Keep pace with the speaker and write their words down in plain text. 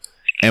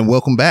And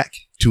welcome back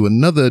to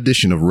another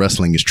edition of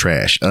Wrestling is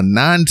Trash, a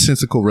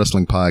nonsensical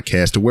wrestling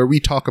podcast where we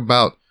talk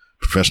about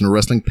professional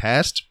wrestling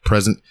past,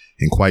 present,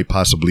 and quite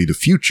possibly the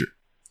future.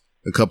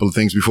 A couple of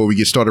things before we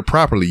get started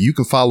properly. You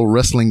can follow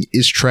Wrestling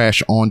is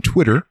Trash on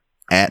Twitter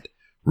at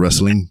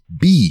Wrestling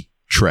Be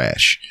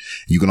Trash.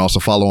 You can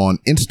also follow on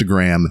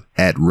Instagram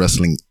at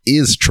Wrestling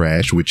is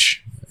Trash,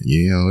 which,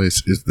 you know,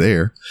 it's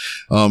there.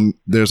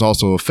 There's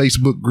also a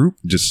Facebook group.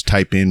 Just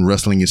type in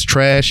Wrestling is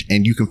Trash,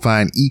 and you can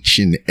find each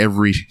and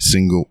every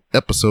single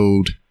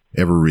episode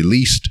ever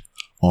released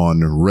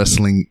on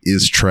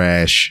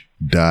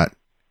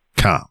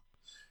WrestlingIsTrash.com.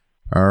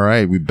 All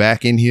right, we're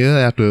back in here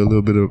after a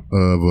little bit of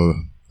a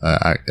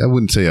I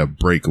wouldn't say a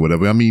break or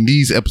whatever. I mean,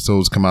 these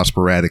episodes come out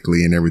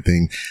sporadically and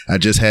everything. I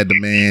just had the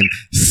man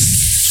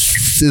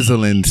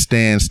sizzling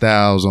Stan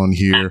Styles on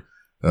here.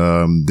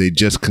 They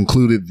just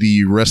concluded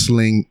the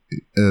wrestling,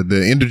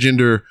 the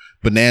Intergender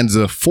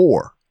Bonanza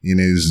 4. And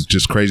it's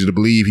just crazy to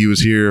believe he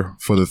was here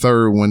for the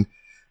third one.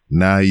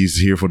 Now he's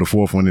here for the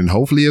fourth one, and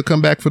hopefully he'll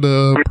come back for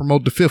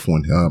promote the fifth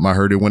one. I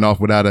heard it went off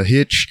without a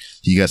hitch.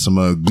 He got some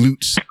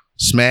glutes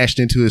smashed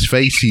into his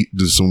face.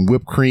 There's some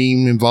whipped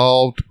cream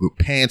involved.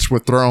 Pants were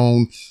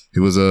thrown. It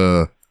was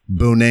a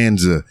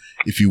bonanza,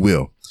 if you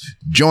will.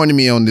 Joining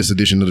me on this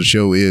edition of the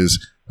show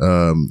is,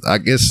 I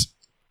guess,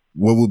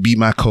 what will be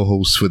my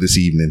co-host for this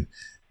evening,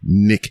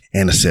 Nick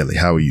Anicelli.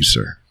 How are you,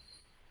 sir?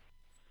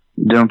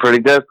 Doing pretty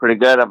good. Pretty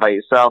good. How about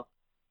yourself?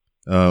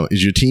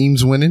 Is your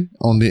teams winning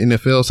on the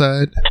NFL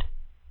side?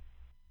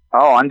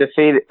 Oh,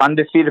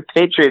 undefeated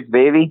Patriots,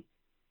 baby.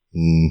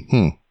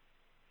 Mm-hmm.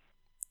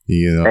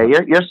 You know. Hey,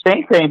 your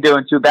Saints ain't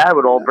doing too bad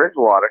with old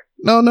Bridgewater.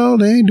 No,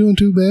 they ain't doing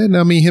too bad.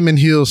 I mean, him and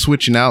Hill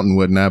switching out and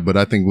whatnot, but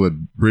I think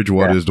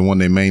Bridgewater is the one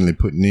they mainly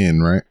putting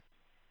in, right?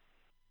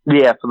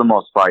 Yeah, for the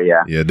most part,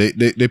 yeah. Yeah,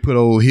 they put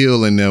old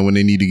Hill in there when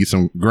they need to get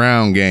some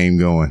ground game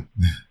going.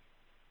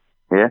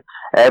 Yeah,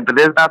 but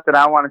there's nothing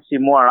I want to see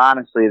more,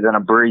 honestly, than a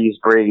Breeze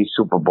Brady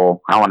Super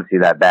Bowl. I want to see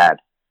that bad.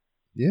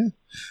 Yeah.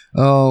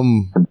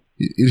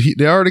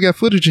 They already got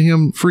footage of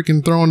him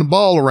freaking throwing the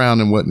ball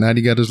around and whatnot.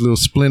 He got his little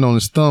splint on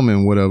his thumb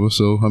and whatever.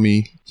 So, I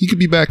mean, he could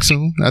be back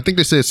soon. I think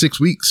they said 6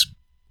 weeks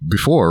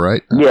before,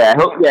 right? Yeah,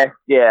 6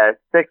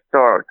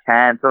 or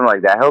 10, something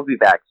like that. He'll be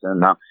back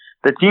soon, though.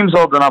 The team's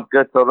holding up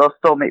good, so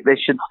they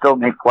should still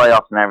make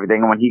playoffs and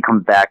everything. And when he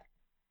comes back,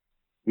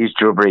 he's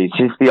Drew Brees.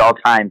 He's the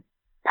all-time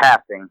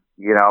passer,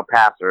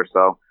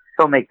 so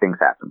he'll make things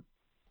happen.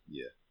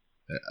 Yeah.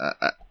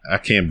 I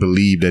can't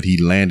believe that he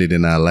landed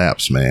in our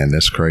laps, man.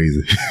 That's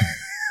crazy.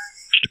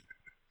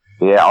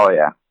 Yeah, oh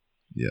yeah.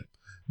 Yeah.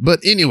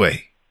 But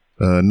anyway,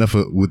 enough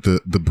with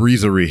the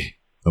breezery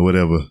or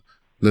whatever.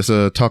 Let's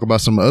talk about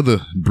some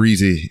other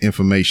breezy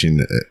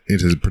information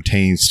as it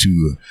pertains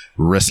to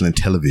wrestling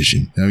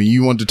television. I mean,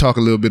 you want to talk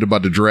a little bit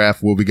about the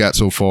draft, what we got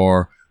so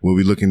far, what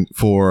we're looking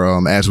for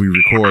as we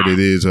record. It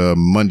is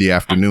Monday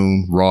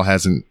afternoon. Raw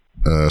hasn't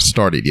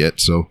started yet,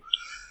 so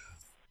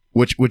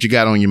what you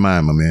got on your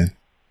mind, my man?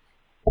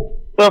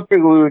 So I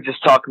figured we would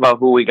just talk about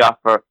who we got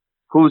for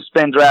who's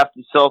been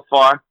drafted so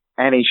far,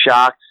 any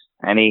shocks,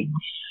 any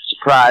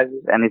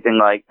surprises, anything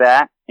like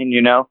that, and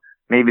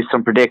maybe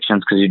some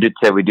predictions, because you did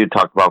say we do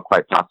talk about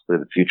quite possibly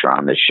the future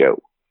on this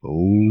show.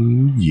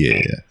 Oh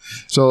yeah.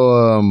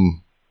 So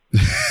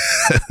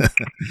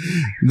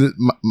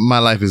my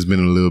life has been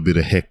a little bit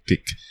of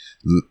hectic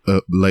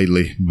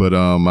lately, but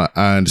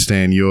I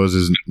understand yours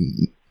is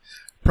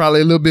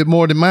probably a little bit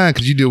more than mine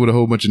because you deal with a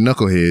whole bunch of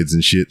knuckleheads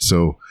and shit.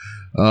 So,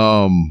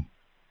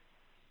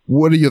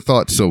 what are your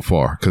thoughts so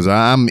far? Because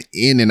I'm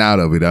in and out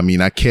of it. I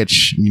mean, I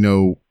catch,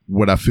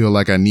 what I feel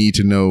like I need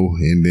to know,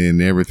 and then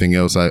everything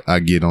else I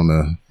get on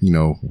the,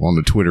 on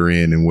the Twitter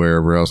end and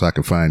wherever else I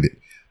can find it.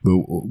 But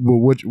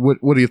what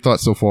are your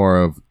thoughts so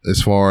far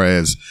as far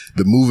as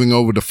the moving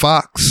over to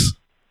Fox,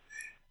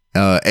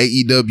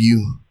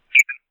 AEW,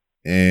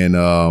 and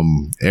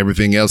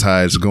everything else,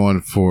 how it's going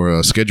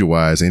for schedule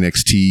wise?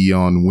 NXT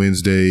on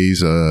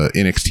Wednesdays,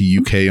 NXT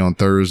UK on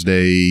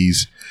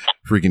Thursdays.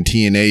 Freaking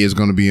TNA is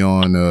going to be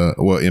on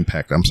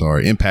Impact. I'm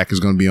sorry, Impact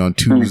is going to be on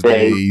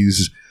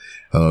Tuesdays.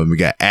 We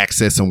got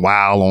Access and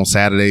Wild on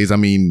Saturdays. I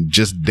mean,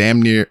 just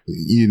damn near.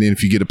 And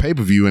if you get a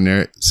pay-per-view in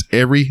there,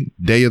 every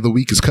day of the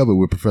week is covered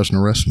with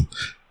professional wrestling.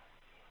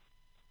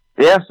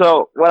 Yeah.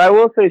 So what I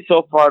will say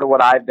so far to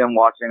what I've been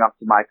watching up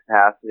to my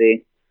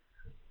capacity,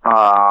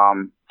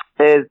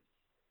 is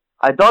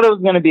I thought it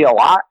was going to be a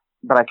lot,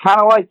 but I kind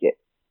of like it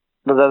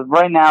because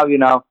right now,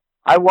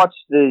 I watch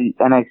the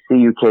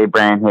NXT UK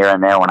brand here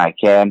and there when I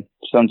can.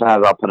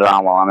 Sometimes I'll put it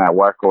on while I'm at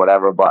work or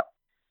whatever, but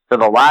for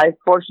the live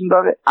portions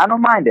of it, I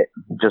don't mind it.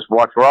 Just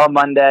watch Raw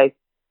Monday.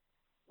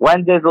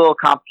 Wednesday's a little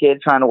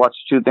complicated trying to watch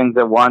two things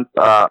at once.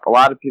 A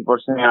lot of people are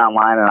saying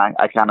online, and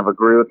I kind of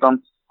agree with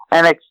them.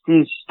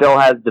 NXT still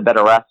has the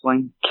better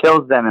wrestling,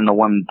 kills them in the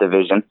women's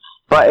division,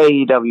 but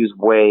AEW's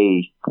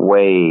way,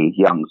 way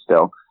young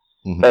still.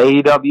 Mm-hmm.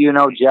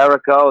 AEW,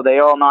 Jericho, they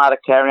all know how to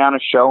carry on a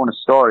show and a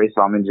story,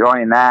 so I'm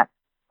enjoying that.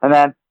 And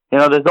then,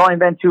 there's only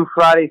been 2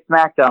 Friday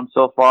SmackDowns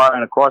so far,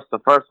 and of course the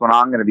first one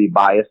I'm going to be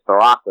biased. The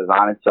Rock was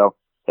on it, so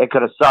it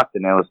could have sucked,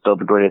 and it was still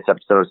the greatest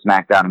episode of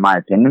SmackDown, in my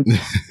opinion.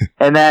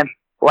 And then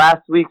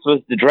last week's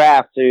was the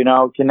draft,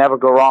 so, can never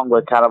go wrong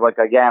with kind of like,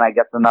 again, I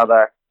guess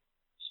another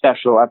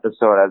special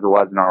episode as it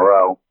was in a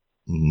row.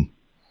 Mm-hmm.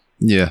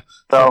 Yeah.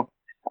 So,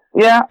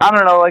 yeah, I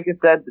don't know. Like I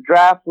said, the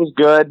draft was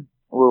good.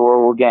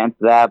 We'll get into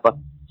that, but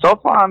so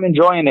far I'm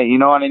enjoying it. You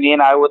know what I mean?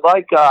 I would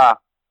like, I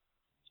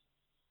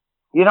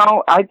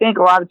think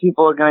a lot of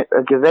people are going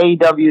to, because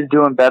AEW is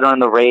doing better in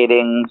the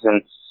ratings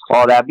and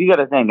all that, but you got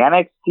to think,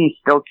 NXT's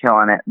still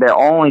killing it. They're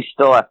only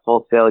still at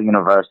Full Sail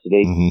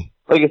University. Mm-hmm.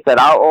 Like I said,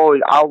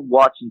 I'll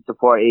watch and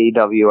support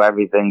AEW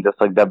everything, just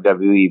like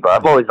WWE, but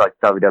I've always liked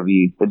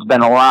WWE. It's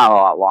been a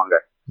lot longer.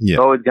 Yeah. It's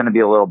always going to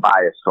be a little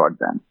biased towards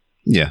them.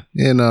 Yeah,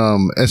 and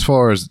as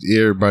far as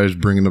everybody's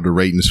bringing up the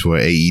ratings for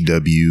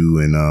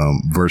AEW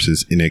and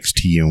versus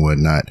NXT and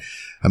whatnot,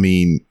 I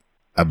mean,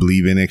 I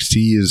believe NXT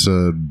is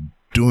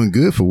doing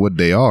good for what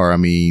they are. I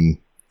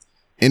mean,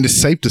 and it's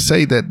safe to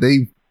say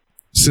that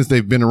since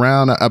they've been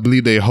around, I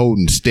believe they're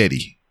holding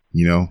steady.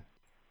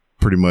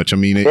 Pretty much. I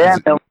mean,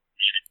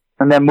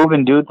 and then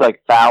moving dudes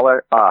like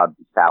Balor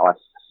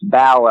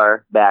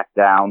back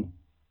down.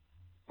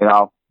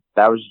 That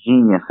was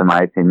genius in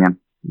my opinion.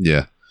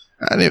 Yeah.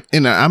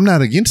 And I'm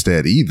not against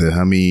that either.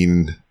 I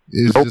mean,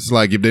 it's just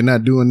like if they're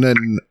not doing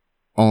nothing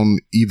on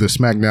either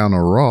SmackDown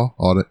or Raw,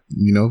 or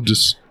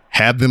just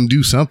have them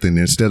do something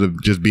instead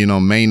of just being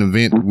on main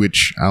event,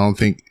 which I don't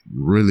think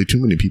really too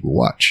many people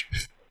watch.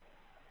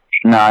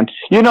 No,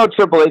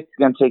 Triple H is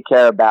going to take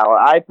care of Balor.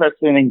 I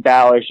personally think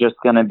Balor is just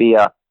going to be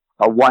a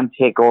one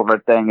takeover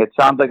thing. It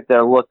sounds like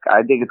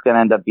I think it's going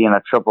to end up being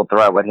a triple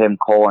threat with him,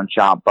 Cole, and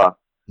Ciampa.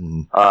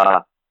 Mm-hmm.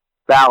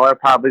 Balor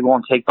probably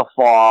won't take the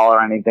fall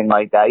or anything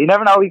like that. You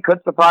never know; he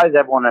could surprise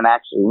everyone and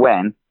actually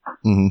win.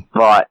 Mm-hmm.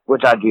 But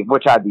which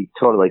I'd be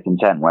totally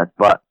content with.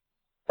 But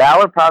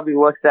Balor probably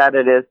looks at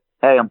it as,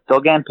 hey, I'm still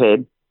getting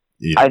paid.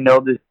 Yeah. I know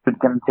this is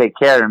going to take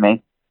care of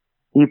me.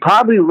 He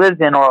probably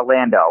lives in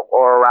Orlando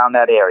or around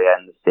that area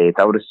in the States.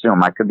 I would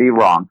assume. I could be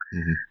wrong.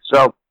 Mm-hmm.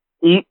 So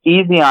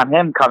easy on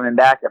him coming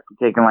back after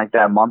taking like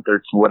that month or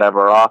two,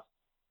 whatever off.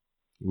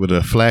 With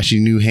a flashy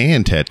new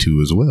hand tattoo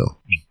as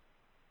well.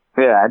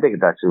 Yeah, I think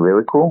it's actually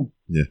really cool.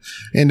 Yeah.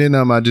 And then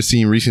I just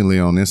seen recently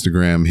on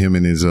Instagram, him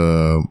and his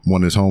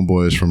one of his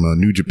homeboys from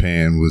New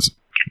Japan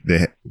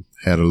they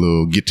had a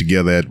little get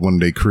together at one of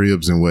their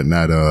cribs and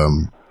whatnot.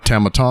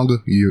 Tama Tonga,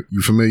 you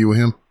familiar with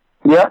him?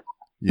 Yep.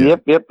 Yeah.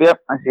 Yep.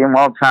 I see him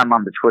all the time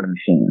on the Twitter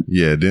machine.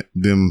 Yeah,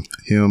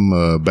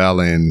 him,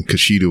 Balor and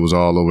Kushida was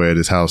all over at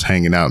his house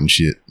hanging out and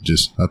shit.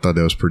 I thought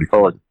that was pretty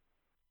cool.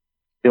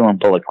 Doing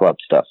Bullet Club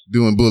stuff.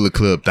 Doing Bullet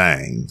Club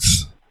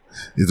things.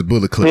 It's a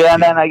Bullet Club. Yeah,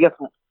 and then I guess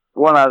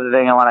one other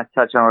thing I want to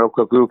touch on real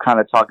quick. We were kind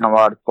of talking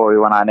about it before we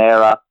went on air.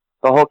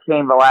 The whole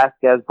Cain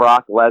Velasquez,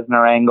 Brock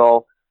Lesnar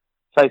angle,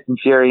 Tyson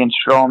Fury and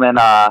Strowman.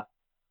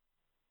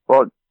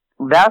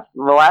 That's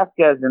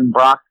Velasquez and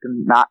Brock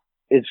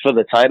is for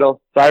the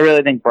title. So I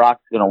really think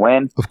Brock's going to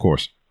win. Of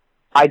course.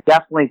 I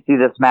definitely see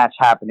this match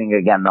happening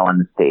again, though, in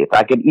the States.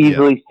 I could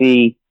easily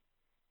see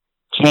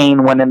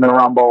Kane winning the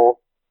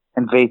Rumble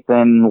and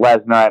facing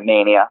Lesnar at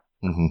Mania,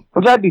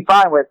 which I'd be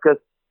fine with because,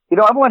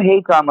 everyone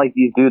hates on like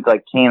these dudes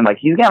like Kane. Like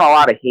he's getting a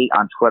lot of hate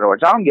on Twitter,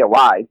 which I don't get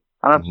why.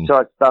 I don't have to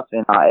show stuff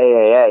in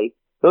AAA. It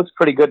looks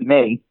pretty good to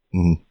me.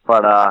 Mm-hmm.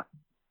 But,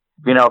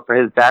 for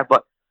his back.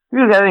 But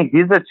I think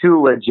these are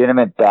two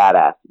legitimate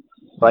badasses.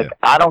 Like,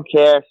 I don't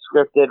care,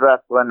 scripted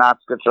wrestler, not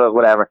scripted,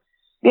 whatever.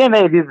 These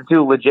are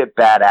two legit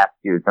badass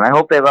dudes. And I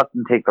hope they let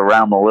them take the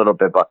realm a little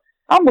bit. But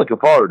I'm looking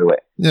forward to it.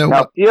 Yeah,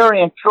 now,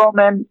 Fury and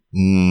Strowman,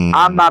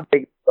 I'm not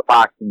big into the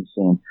boxing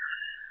scene.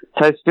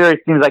 Tyson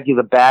Fury seems like he's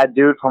a bad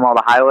dude from all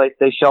the highlights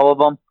they show of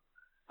him.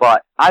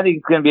 But I think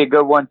it's going to be a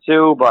good one,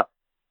 too. But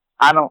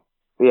I don't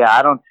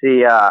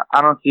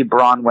see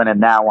Braun winning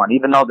that one,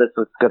 even though this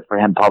looks good for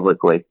him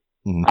publicly.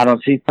 Mm-hmm. I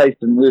don't see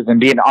Tyson losing.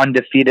 Being an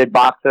undefeated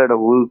boxer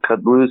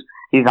could lose.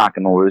 He's not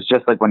going to lose,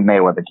 just like when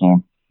Mayweather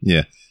came.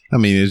 Yeah. I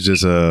mean, it's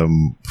just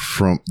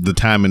from the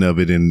timing of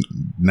it, and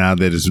now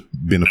that it's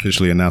been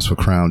officially announced for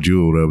Crown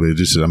Jewel of it,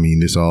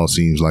 this all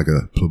seems like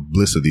a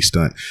publicity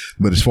stunt.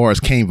 But as far as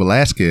Cain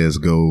Velasquez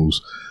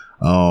goes,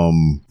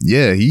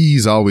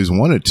 he's always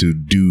wanted to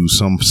do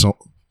some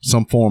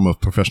form of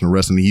professional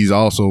wrestling. He's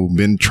also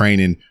been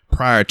training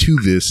prior to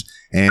this,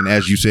 and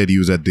as you said, he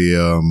was at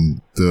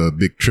the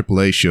big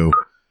AAA show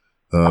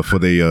for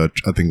the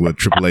I think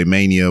AAA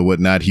Mania or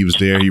whatnot. He was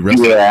there. He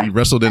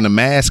wrestled in a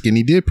mask, and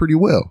he did pretty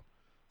well.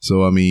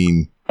 So I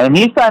mean, and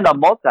he signed a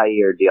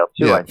multi-year deal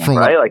too. I think,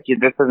 right? Like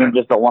this isn't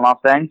just a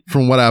one-off thing.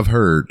 From what I've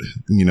heard,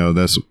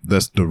 that's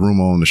the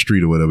rumor on the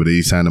street or whatever.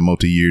 He signed a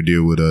multi-year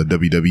deal with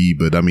WWE,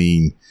 but I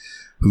mean,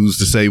 who's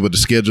to say what the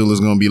schedule is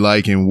going to be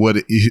like and what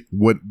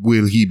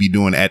will he be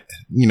doing at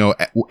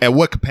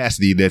what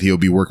capacity that he'll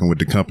be working with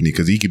the company?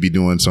 Because he could be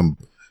doing some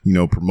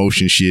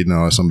promotion shit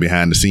or some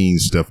behind the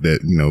scenes stuff that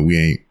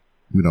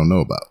we don't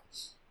know about.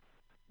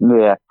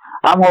 Yeah,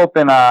 I'm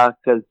hoping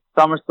because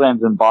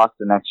SummerSlam's in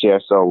Boston next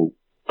year, so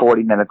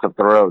 40 minutes up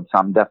the road. So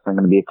I'm definitely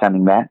going to be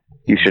attending that.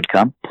 You should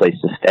come. Place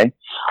to stay.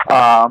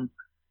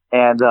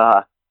 And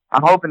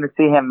I'm hoping to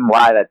see him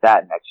live at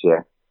that next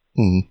year.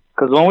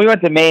 Because when we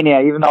went to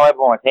Mania, even though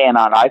everyone was hating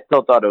on it, I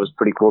still thought it was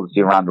pretty cool to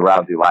see Ronda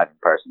Rousey live in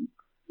person.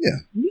 Yeah,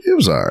 it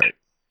was all right.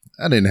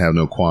 I didn't have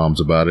no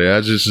qualms about it.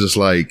 I just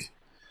like,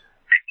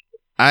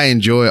 I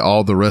enjoy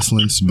all the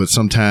wrestlings, but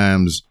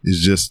sometimes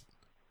it's just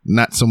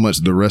not so much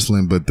the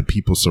wrestling, but the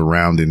people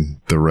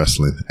surrounding the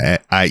wrestling,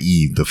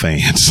 i.e. the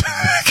fans.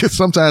 Because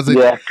sometimes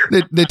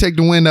they take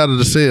the wind out of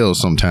the sails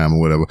sometime or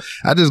whatever.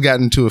 I just got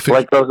into a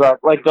like those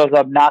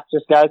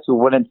obnoxious guys who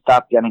wouldn't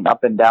stop getting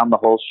up and down the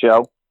whole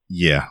show.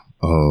 Yeah.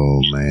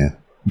 Oh man.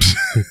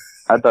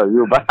 I thought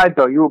you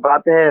were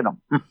about to hit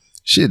them.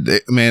 Shit,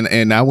 man.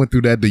 And I went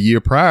through that the year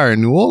prior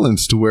in New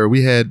Orleans to where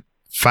we had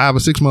 5 or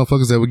 6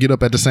 motherfuckers that would get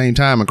up at the same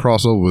time and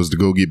cross overs to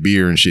go get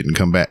beer and shit and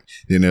come back.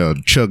 Then they'll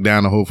chug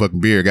down the whole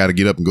fucking beer, got to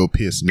get up and go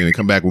piss, and then they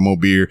come back with more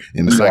beer,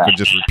 and the cycle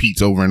just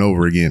repeats over and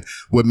over again.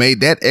 What made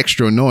that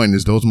extra annoying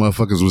is those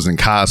motherfuckers was in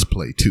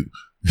cosplay too.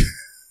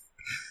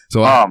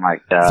 So my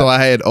God. So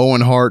I had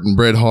Owen Hart and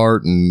Bret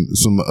Hart and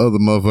some other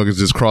motherfuckers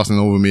just crossing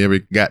over me every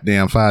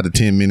goddamn 5 to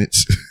 10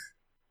 minutes.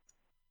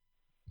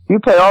 You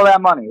pay all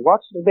that money.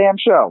 Watch the damn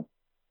show.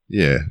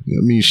 Yeah.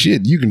 I mean,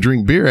 shit, you can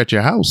drink beer at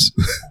your house.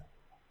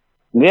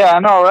 Yeah, I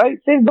know, right?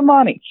 Save the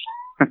money.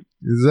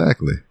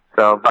 Exactly.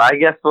 So, but I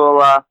guess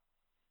we'll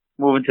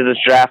move into this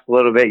draft a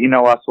little bit. You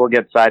know us, we'll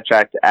get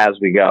sidetracked as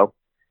we go.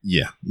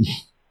 Yeah.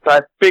 So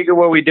I figure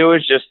what we do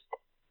is just,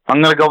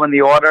 I'm going to go in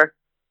the order.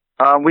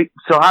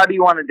 So how do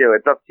you want to do it?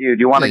 It's up to you.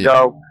 Do you want to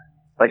go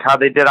like how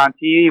they did on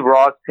TV?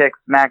 Raw's pick,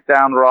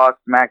 SmackDown, Raw,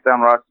 SmackDown,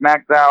 Raw,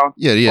 SmackDown.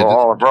 Yeah. Or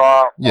all of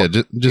Raw. Yeah,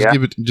 just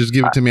give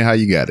it to me how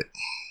you got it.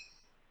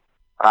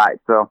 All right.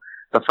 So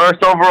the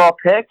first overall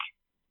pick,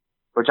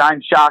 which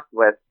I'm shocked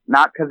with,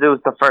 not because it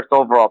was the first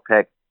overall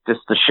pick, just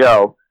to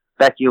show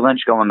Becky Lynch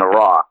going to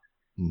Raw.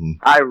 Mm-hmm.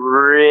 I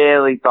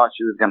really thought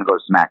she was going to go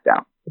to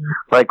SmackDown.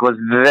 Like, was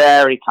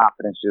very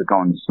confident she was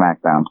going to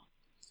SmackDown.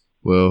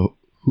 Well,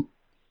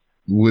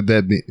 with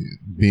that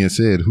being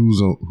said,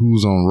 who's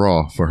on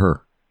Raw for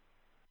her?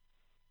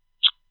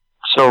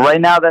 So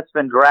right now that's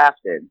been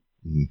drafted,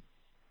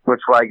 which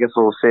I guess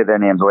we'll say their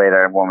names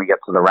later when we get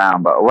to the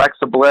round. But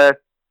Alexa Bliss,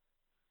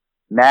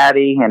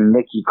 Natty, and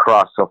Nikki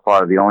Cross so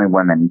far are the only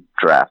women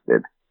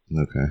drafted.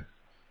 Okay.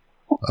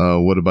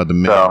 What about the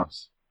men?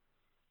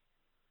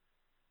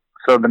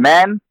 So the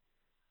men,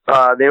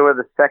 they were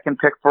the second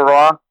pick for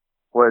Raw,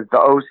 was the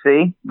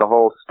OC, the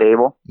whole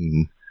stable.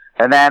 Mm-hmm.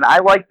 And then I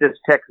like this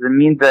pick because it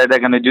means that they're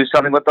going to do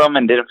something with them.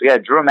 And didn't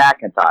forget Drew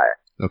McIntyre.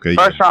 Okay.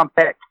 First round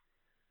pick.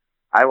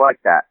 I like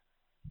that.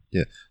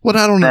 Yeah. What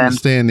I don't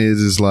understand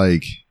is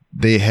like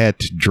they had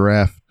to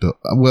draft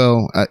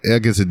I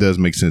guess it does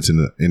make sense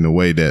in the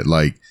way that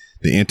like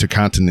the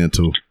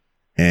Intercontinental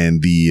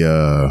and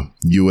the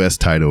US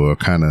title are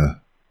kind of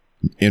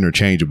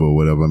interchangeable or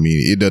whatever. I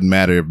mean, it doesn't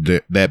matter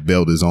if that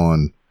belt is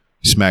on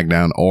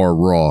SmackDown or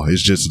Raw.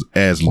 It's just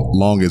as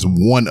long as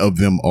one of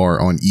them are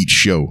on each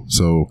show.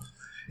 So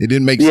it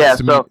didn't make sense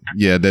to me.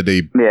 Yeah, that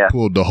they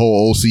pulled the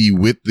whole OC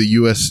with the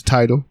US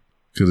title.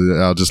 Because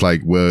I was just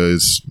like, well,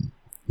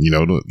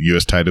 the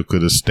US title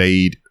could have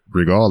stayed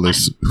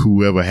regardless,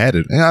 whoever had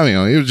it. I mean,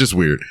 it was just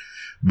weird.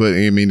 But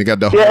I mean, they got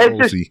the whole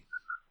OC.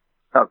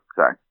 Oh,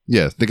 sorry.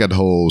 Yes, they got the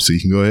whole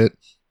OC. Go ahead.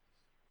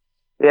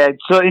 Yeah,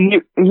 so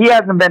he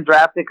hasn't been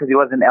drafted because he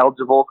wasn't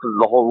eligible because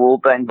of the whole rule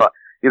thing, but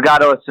you got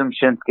to assume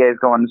Shinsuke is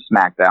going to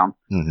SmackDown.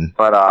 Mm-hmm.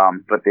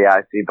 But the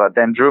IC. But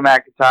then Drew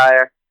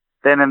McIntyre.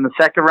 Then in the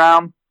second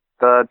round,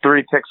 the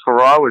 3 picks for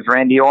Raw was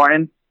Randy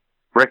Orton,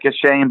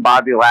 Ricochet, and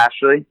Bobby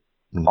Lashley.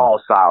 Mm-hmm.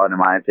 All solid in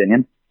my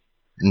opinion.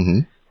 Mm-hmm.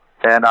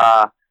 Then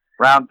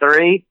round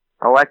 3,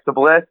 Alexa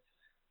Bliss,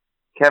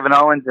 Kevin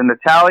Owens, and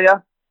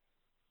Natalya.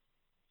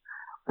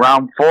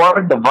 Round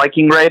 4, the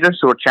Viking Raiders,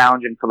 who are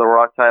challenging for the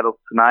Raw titles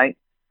tonight.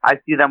 I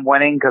see them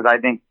winning because I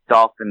think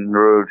Dolph and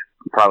Rude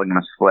are probably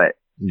going to split.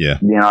 Yeah.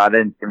 I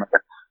didn't seem like a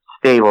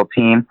stable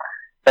team.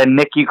 Then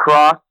Nikki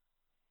Cross.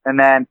 And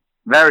then,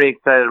 very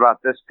excited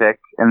about this pick.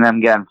 And them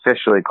getting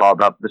officially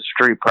called up, the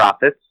Street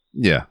Profits.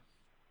 Yeah.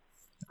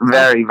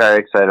 Very, very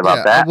excited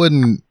about that.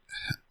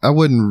 I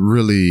wouldn't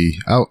really,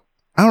 I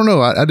don't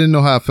know. I didn't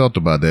know how I felt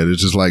about that.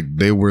 It's just like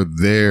they were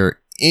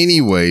there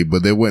anyway,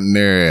 but they weren't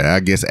there,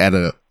 I guess, at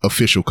an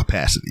official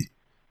capacity.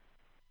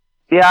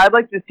 Yeah, I'd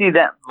like to see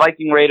that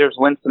Viking Raiders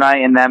win tonight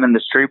and them and the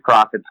Street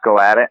Profits go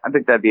at it. I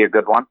think that'd be a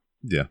good one.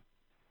 Yeah.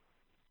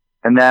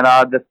 And then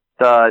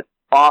the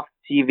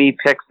off-TV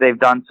picks they've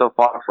done so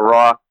far for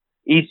Raw,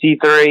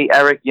 EC3,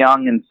 Eric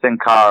Young, and Sin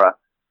Cara.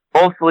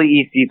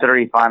 Hopefully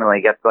EC3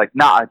 finally gets, like,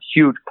 not a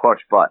huge push,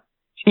 but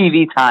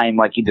TV time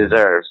like he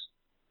deserves.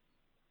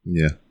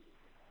 Yeah.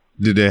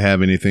 Did they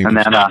have anything for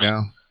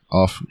SmackDown?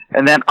 Off?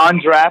 And then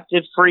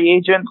undrafted free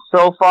agents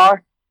so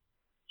far.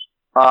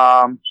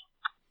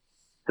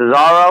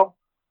 Cesaro,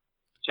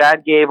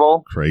 Chad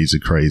Gable, crazy,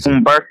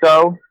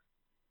 Humberto,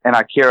 and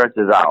Akira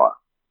Tozawa.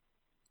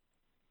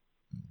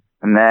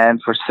 And then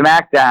for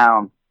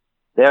SmackDown,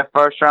 their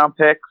first round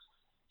picks,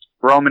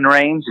 Roman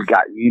Reigns,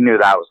 you knew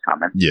that was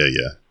coming. Yeah.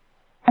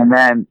 And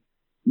then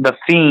the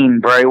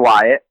Fiend, Bray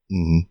Wyatt.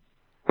 Mm-hmm.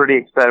 Pretty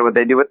excited what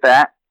they do with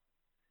that.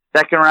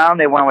 Second round,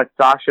 they went with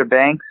Sasha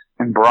Banks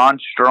and Braun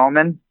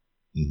Strowman.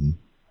 Mm-hmm.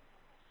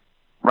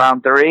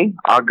 Round 3,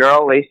 our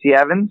girl, Lacey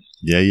Evans.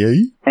 Yeah.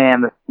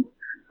 And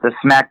the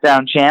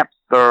SmackDown champs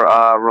for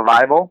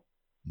Revival.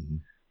 Mm-hmm.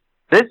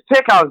 This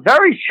pick, I was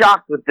very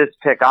shocked with this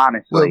pick,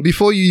 honestly. Well,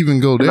 before you even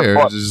go there,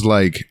 it's just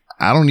like,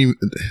 I don't even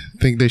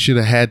think they should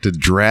have had to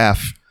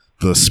draft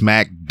the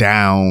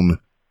SmackDown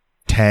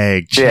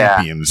tag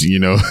champions, you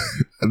know?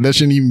 That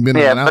shouldn't even been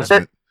an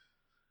announcement.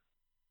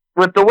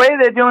 With the way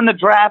they're doing the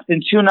draft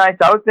in 2 nights,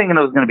 I was thinking it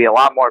was going to be a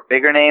lot more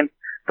bigger names.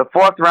 The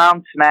 4th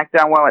round,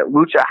 SmackDown went with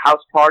Lucha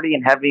House Party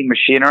and Heavy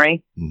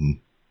Machinery. Mm-hmm.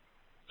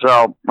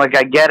 So, like,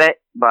 I get it,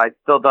 but I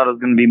still thought it was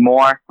going to be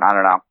more. I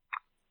don't know.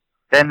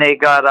 Then they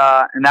got,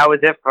 and that was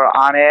it for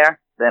on air.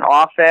 Then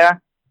off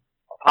air,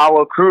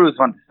 Apollo Crews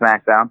went to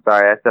SmackDown.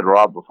 Sorry, I said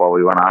Raw before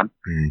we went on.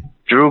 Mm-hmm.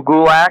 Drew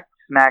Gulak,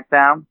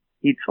 SmackDown.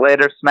 Heath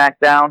Slater,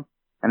 SmackDown.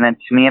 And then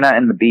Tamina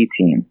and the B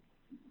Team.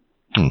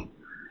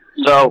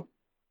 So,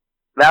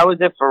 that was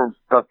it for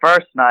the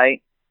first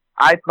night.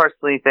 I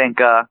personally think,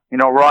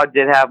 Raw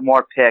did have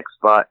more picks,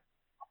 but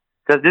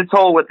because this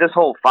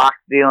whole Fox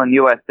deal in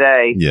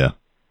USA,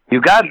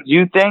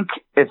 you think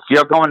if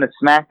you're going to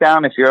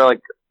SmackDown, if you're like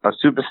a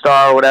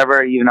superstar or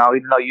whatever, even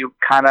though you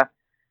kind of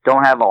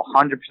don't have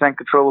 100%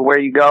 control of where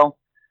you go,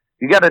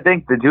 you got to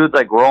think the dudes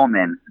like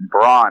Roman,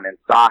 Braun, and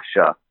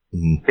Sasha,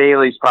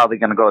 Bayley's probably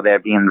going to go there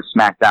being the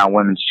SmackDown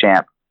Women's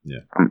Champ. Yeah.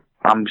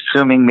 I'm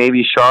assuming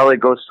maybe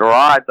Charlotte goes to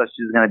Raw. I thought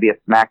she was going to be a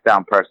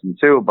SmackDown person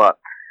too, but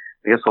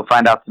I guess we'll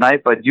find out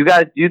tonight. But do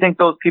you think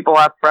those people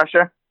have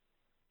pressure?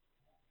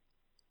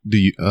 Do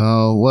you?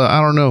 Well,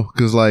 I don't know,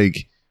 because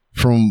like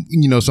from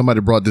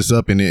somebody brought this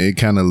up, and it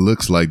kind of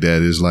looks like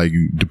that. Is like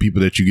the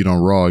people that you get on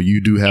Raw,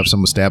 you do have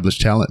some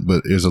established talent,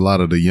 but there's a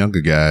lot of the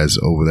younger guys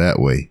over that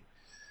way,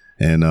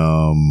 and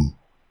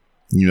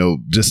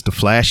just the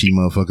flashy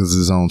motherfuckers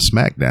is on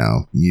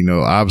SmackDown.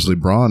 Obviously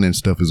Braun and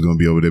stuff is going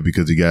to be over there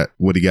because he got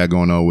what he got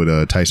going on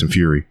with Tyson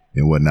Fury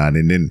and whatnot.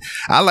 And then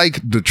I like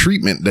the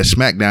treatment that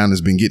SmackDown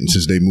has been getting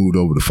since they moved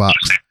over to Fox.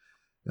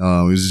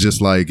 It's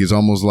just like, it's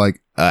almost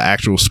like an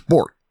actual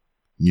sport.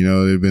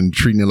 They've been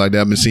treating it like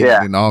that. I've been seeing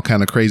it in all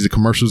kind of crazy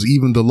commercials.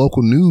 Even the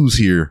local news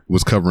here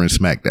was covering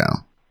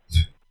SmackDown.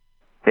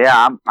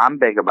 Yeah, I'm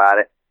big about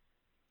it.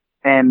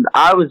 And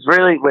I was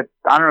really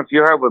I don't know if you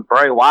heard with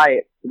Bray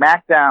Wyatt,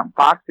 SmackDown,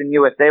 Fox and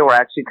USA were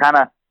actually kind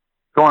of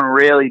going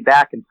really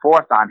back and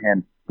forth on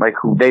him, like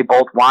who they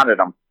both wanted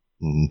him.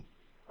 Mm-hmm.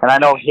 And I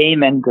know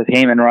Heyman, because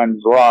Heyman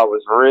runs Raw,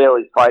 was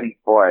really fighting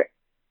for it.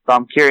 So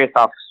I'm curious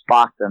how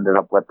Fox ended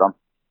up with them.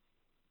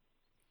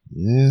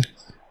 Yeah.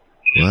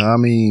 Well, I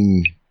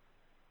mean,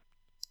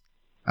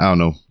 I don't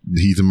know.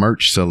 He's a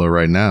merch seller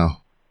right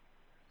now.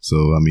 So,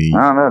 I mean,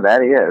 I don't know,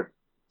 that he is.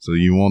 So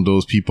you want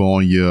those people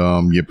on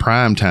your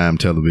primetime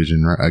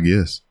television, right? I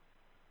guess.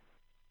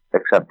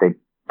 Except they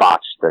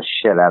botched the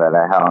shit out of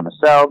that Hell in a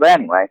Cell. But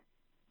anyway.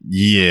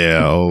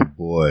 Yeah. Oh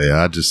boy,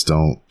 I just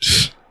don't.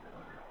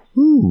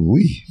 Ooh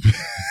wee.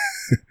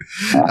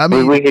 I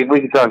mean, we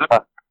can talk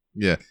about.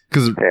 Yeah,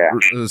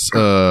 because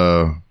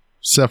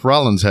Seth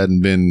Rollins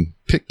hadn't been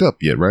picked up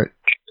yet, right?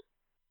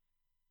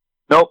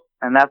 Nope,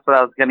 and that's what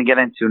I was going to get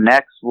into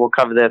next. We'll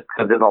cover this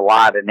because there's a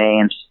lot of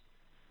names,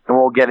 and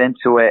we'll get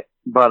into it.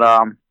 But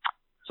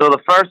so the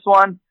first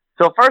one.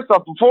 So first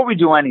off, before we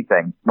do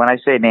anything, when I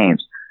say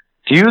names,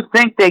 do you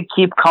think they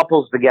keep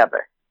couples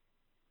together?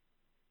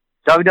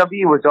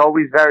 WWE was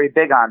always very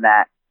big on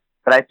that,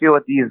 but I feel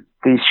with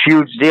these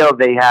huge deals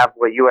they have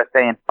with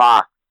USA and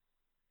Fox,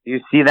 do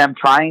you see them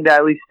trying to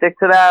at least stick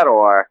to that,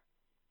 or?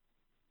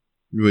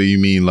 What you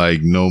mean,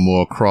 like no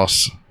more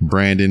cross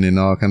branding and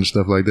all kind of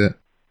stuff like that?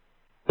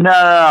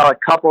 No, like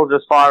couples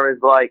as far as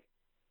like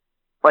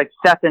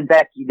Seth and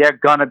Becky, they're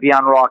gonna be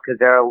on Raw because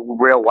they're a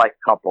real life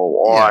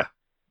couple, or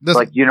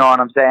like, you know what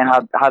I'm saying?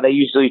 How they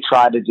usually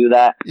try to do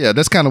that. Yeah,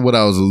 that's kind of what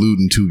I was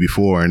alluding to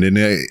before. And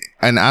then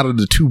and out of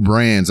the two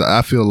brands,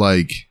 I feel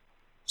like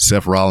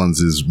Seth Rollins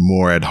is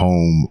more at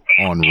home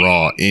on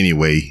Raw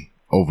anyway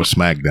over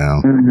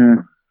SmackDown.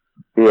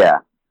 Mm-hmm. Yeah.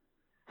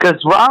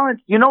 Because Rollins,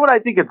 you know what I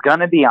think it's going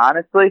to be,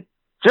 honestly?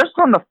 Just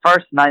from the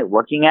first night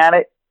looking at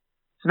it,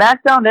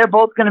 SmackDown, they're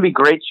both going to be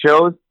great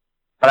shows,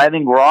 but I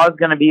think Raw is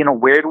going to be in a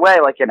weird way,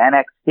 like in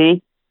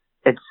NXT.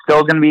 It's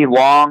still going to be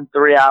long,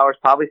 3 hours,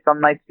 probably some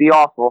nights be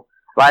awful,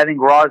 but I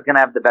think Raw is going to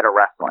have the better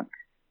wrestling.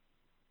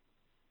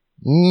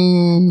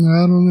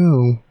 I don't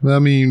know. I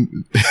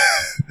mean...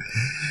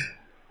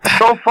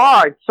 so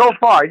far.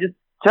 Just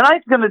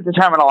tonight's going to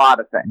determine a lot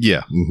of things.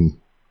 Yeah. Mm-hmm.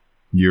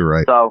 You're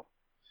right. So,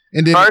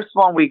 and then, first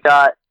one we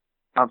got...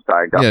 I'm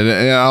sorry, go. Yeah,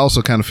 and I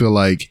also kind of feel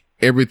like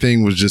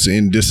everything was just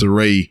in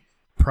disarray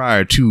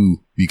prior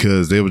to,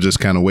 because they were just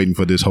kind of waiting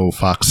for this whole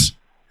Fox,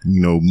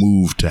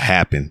 move to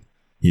happen.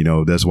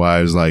 That's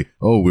why it's like,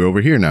 oh, we're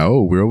over here now.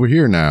 Oh, we're over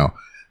here now.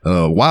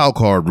 Wild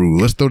card rule.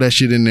 Let's throw that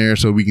shit in there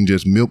so we can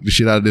just milk the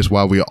shit out of this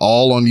while we're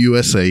all on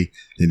USA.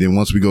 And then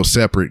once we go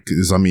separate,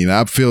 because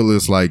I feel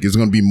it's like it's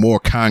going to be more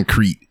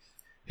concrete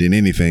than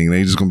anything.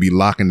 They're just going to be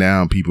locking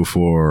down people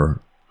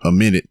for a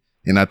minute.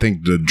 And I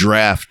think the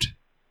draft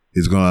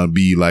is going to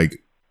be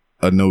like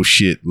a no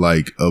shit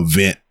like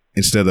event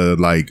instead of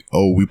like,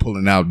 oh, we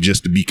pulling out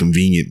just to be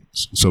convenient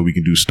so we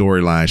can do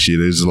storyline shit.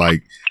 It's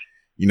like,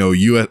 you know,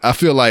 I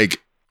feel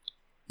like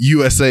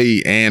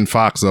USA and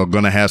Fox are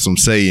gonna have some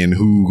say in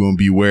who gonna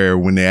be where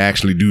when they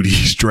actually do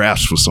these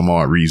drafts for some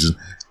odd reason.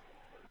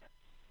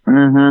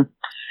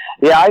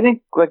 Yeah, I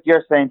think like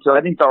you're saying too.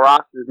 I think the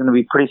roster is gonna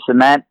be pretty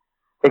cement.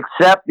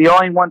 Except the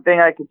only one thing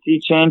I could see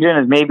changing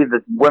is maybe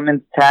the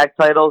women's tag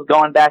titles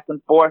going back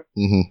and forth.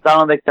 So I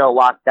don't think they'll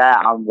lock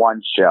that on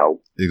one show.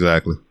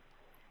 Exactly.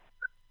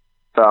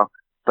 So,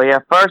 but yeah,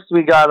 first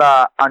we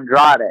got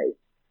Andrade.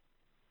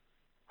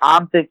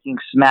 I'm thinking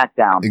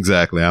SmackDown.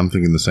 Exactly. I'm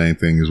thinking the same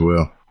thing as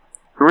well.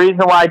 The reason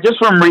why, just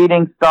from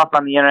reading stuff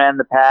on the internet in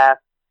the past,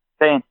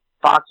 saying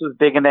Fox was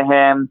big into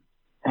him,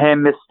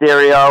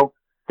 Mysterio.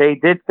 They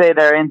did say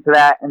they're into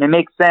that, and it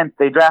makes sense.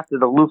 They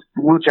drafted the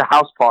Lucha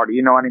House Party,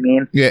 you know what I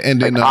mean? Yeah,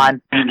 and then like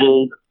on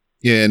TV.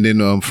 Yeah, and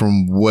then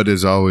from what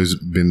has always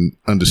been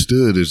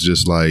understood is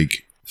just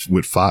like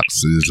with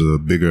Fox is a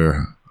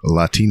bigger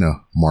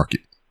Latino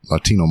market.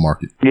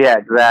 Yeah,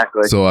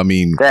 exactly. So I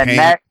mean,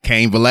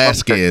 Cain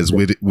Velasquez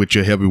with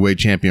your heavyweight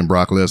champion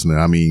Brock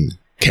Lesnar. I mean,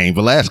 Cain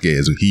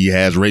Velasquez. He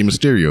has Rey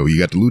Mysterio. You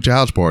got the Lucha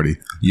House Party.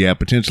 You have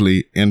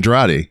potentially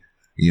Andrade.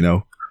 You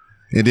know.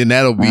 And then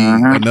that'll be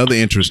another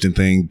interesting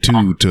thing,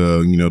 too,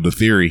 to, you know, the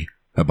theory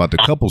about the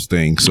couples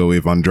thing. So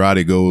if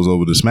Andrade goes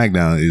over to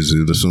SmackDown, is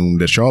it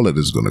assumed that Charlotte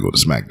is going to go to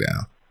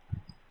SmackDown?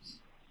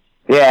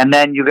 Yeah, and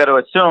then you got to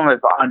assume if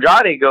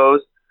Andrade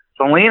goes,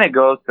 Selena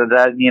goes, does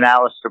that mean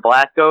Aleister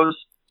Black goes?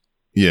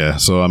 Yeah,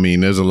 so, I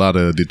mean, there's a lot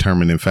of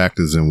determining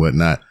factors and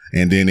whatnot.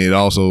 And then it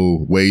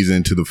also weighs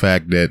into the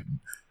fact that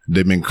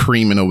they've been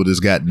creaming over this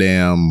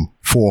goddamn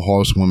 4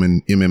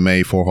 horsewoman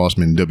MMA, 4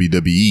 horsemen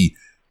WWE.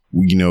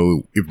 You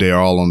know, if they're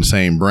all on the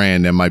same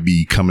brand, that might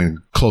be coming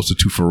closer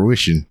to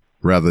fruition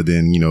rather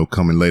than, you know,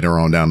 coming later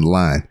on down the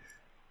line.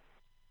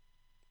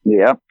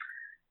 Yep.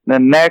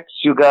 Then next,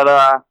 you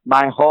got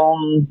my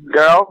home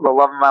girl, the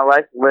love of my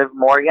life, Liv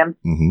Morgan.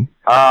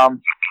 I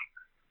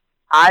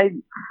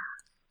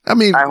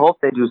mean, I hope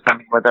they do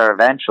something with her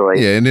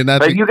eventually. Yeah, and then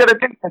but you got to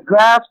think the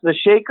drafts, the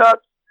shakeups.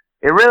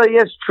 It really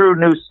is true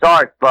new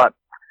starts, but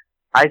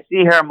I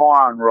see her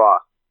more on Raw.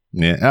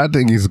 Yeah, I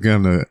think it's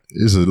a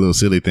little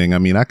silly thing. I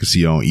mean, I could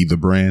see her on either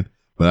brand,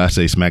 but I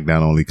say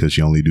SmackDown only because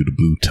she only do the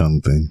blue tongue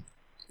thing.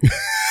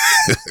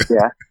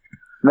 Yeah.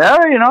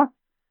 Well, you know.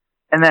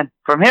 And then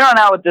from here on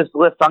out with this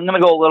list, I'm going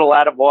to go a little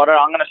out of order.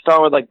 I'm going to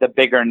start with like the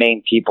bigger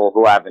name people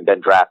who haven't been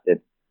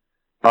drafted.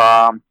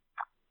 So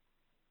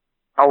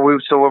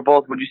we're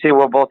both, would you say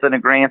we're both in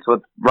agreement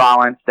with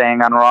Rollins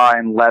staying on Raw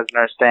and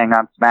Lesnar staying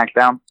on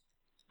SmackDown?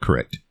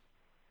 Correct.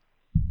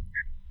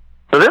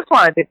 So this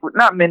one, I think,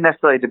 not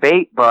necessarily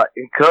debate, but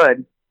it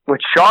could, with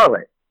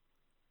Charlotte.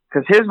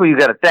 Because here's what you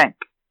got to think.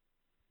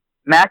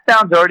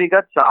 SmackDown's already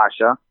got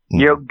Sasha.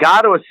 You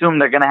got to assume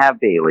they're going to have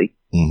Bayley.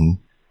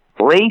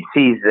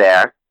 Lacey's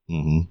there.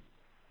 You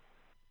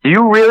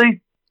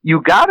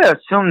got to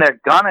assume they're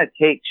going to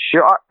take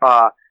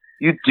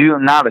you do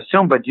not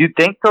assume, but do you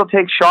think they'll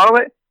take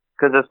Charlotte?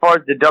 Because as far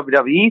as the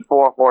WWE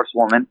 4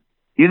 horsewoman,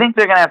 do you think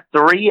they're going to have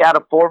 3 out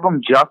of 4 of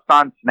them just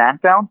on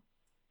SmackDown?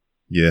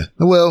 Yeah.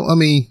 Well, I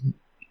mean,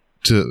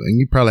 and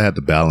you probably have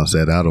to balance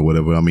that out or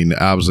whatever. I mean,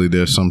 obviously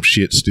there's some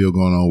shit still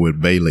going on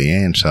with Bayley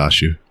and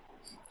Sasha.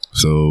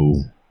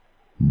 So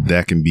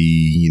that can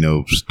be, you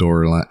know,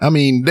 storyline. I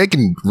mean, they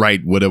can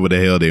write whatever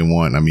the hell they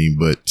want. I mean,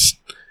 but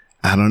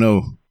I don't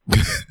know.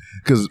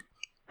 Because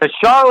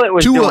Charlotte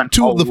was doing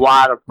a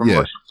lot of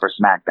promotion for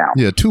SmackDown.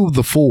 Yeah, two of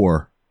the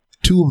four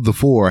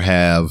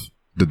have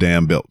the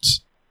damn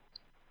belts.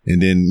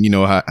 And then, you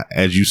know,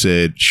 as you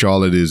said,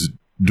 Charlotte is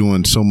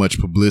doing so much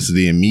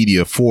publicity and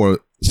media for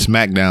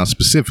SmackDown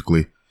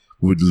specifically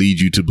would lead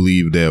you to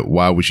believe that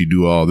why would she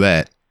do all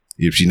that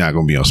if she's not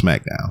going to be on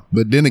SmackDown?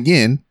 But then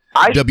again,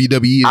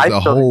 WWE is a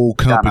whole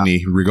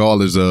company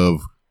regardless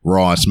of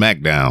Raw and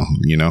SmackDown,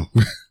 you know?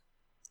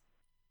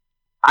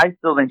 I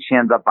still think she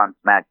ends up on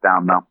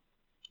SmackDown, though.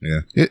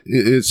 Yeah,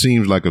 it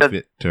seems like a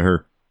fit to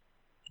her.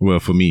 Well,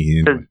 for me,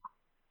 anyway.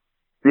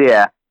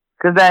 Yeah,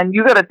 because then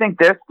you got to think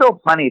there's still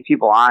plenty of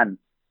people on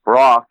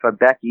Raw for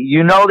Becky.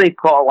 You know they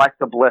put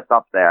Alexa Bliss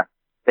up there.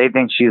 They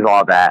think she's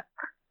all that.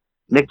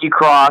 Nikki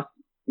Cross.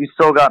 You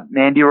still got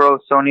Mandy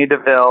Rose, Sonya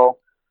Deville.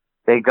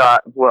 They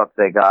got who else?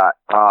 They got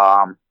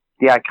the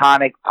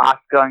iconic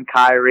Asuka and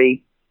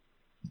Kairi.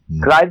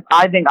 Because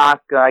I think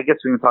Asuka. I guess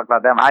we can talk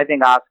about them. I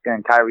think Asuka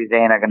and Kairi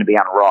Sane are going to be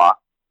on Raw.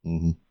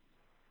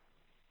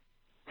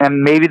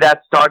 And maybe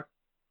that starts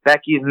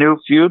Becky's new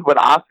feud with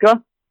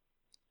Asuka.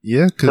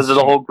 Yeah, because of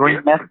the whole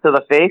green mess to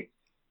the face.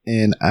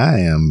 And I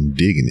am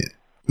digging it.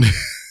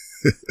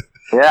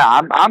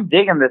 Yeah, I'm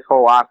digging this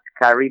whole Asuka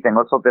Kairi thing.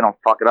 Let's hope they don't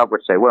fuck it up,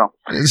 which they will.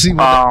 See,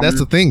 that's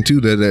the thing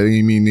too. That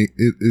I mean,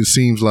 it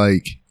seems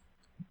like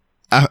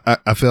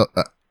I felt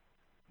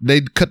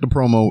they cut the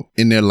promo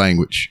in their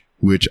language,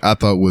 which I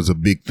thought was a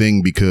big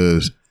thing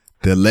because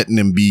they're letting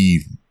them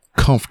be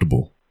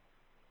comfortable.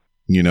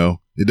 You know,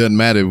 it doesn't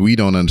matter if we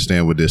don't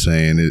understand what they're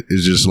saying.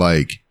 It's just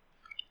like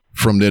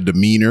from their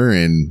demeanor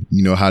and,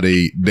 you know, how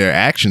their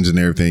actions and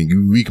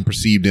everything, we can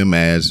perceive them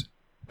as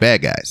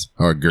bad guys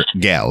or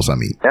gals. I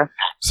mean, Yeah.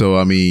 So,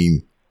 I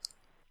mean,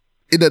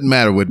 it doesn't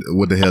matter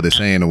what the hell they're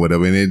saying or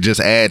whatever. And it just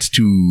adds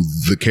to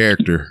the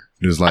character.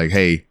 It's like,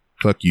 hey,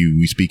 fuck you.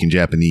 We speak in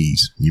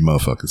Japanese, you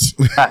motherfuckers.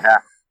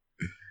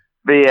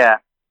 But yeah,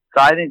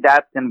 so I think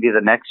that's going to be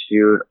the next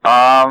feud.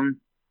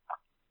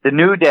 The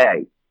New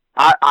Day.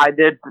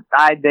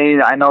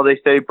 I know they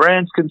say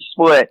brands can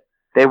split.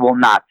 They will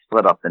not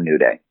split up the New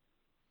Day.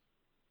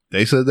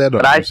 They said that, or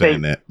but are I you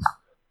saying that?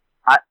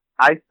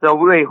 Wait,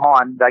 hold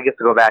on. I get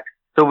to go back.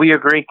 So we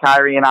agree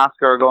Kyrie and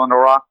Oscar are going to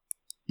Raw?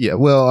 Yeah,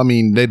 well, I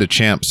mean, they're the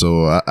champ,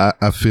 so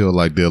I feel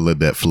like they'll let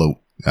that float.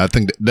 I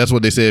think that's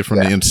what they said from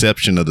the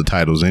inception of the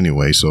titles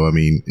anyway. So, I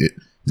mean,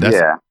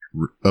 that's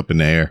up in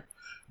the air.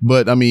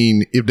 But, I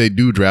mean, if they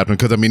do draft them,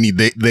 because, I mean,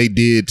 they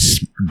did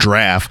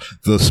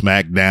draft the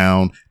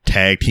SmackDown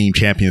Tag Team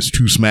Champions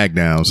to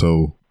SmackDown.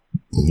 So,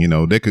 you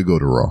know, they could go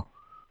to Raw.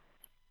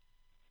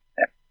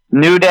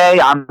 New Day,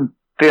 I'm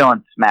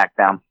feeling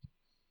SmackDown.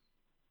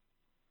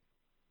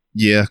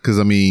 Yeah, because,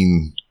 I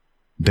mean,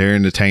 they're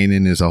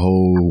entertaining. It's a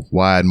whole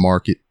wide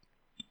market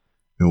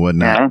and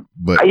whatnot. Yeah.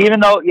 But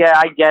even though,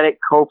 I get it.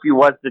 Kofi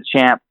was the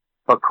champ,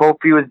 but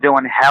Kofi was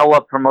doing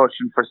hella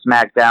promotion for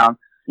SmackDown.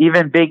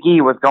 Even Big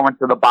E was going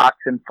to the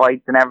boxing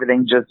fights and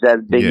everything just as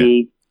Big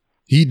E.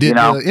 He did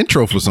the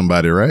intro for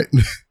somebody, right?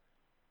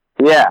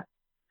 Yeah.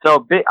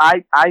 So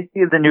I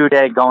see the New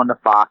Day going to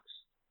Fox.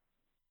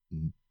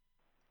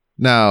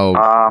 Now,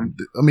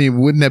 I mean,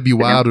 wouldn't that be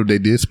wild if they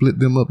did split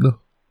them up, though?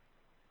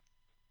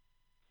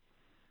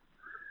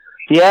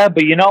 Yeah,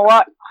 but you know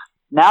what?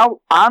 Now,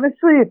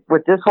 honestly,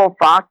 with this whole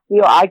Fox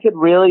deal, I could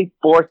really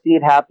foresee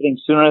it happening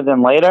sooner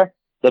than later.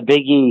 The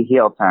Big E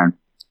heel turn.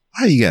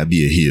 Why you gotta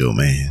be a heel,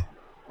 man?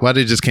 Why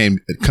they just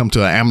come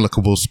to an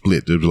amicable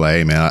split? They'd be like,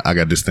 hey, man, I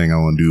got this thing I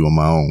want to do on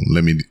my own.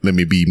 Let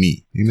me be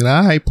me. You know,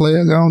 all right,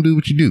 player, go on do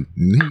what you do.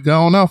 And he's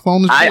gone off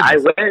on the I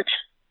wish.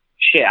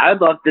 Shit,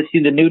 I'd love to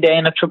see the New Day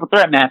in a triple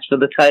threat match for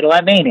the title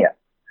at Mania.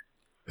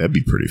 That'd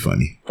be pretty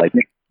funny. Like,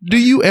 do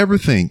you ever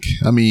think,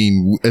 I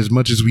mean, as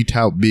much as we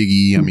tout Big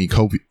E, I mean,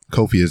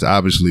 Kofi has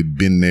obviously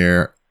been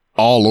there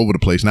all over the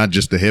place, not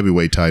just the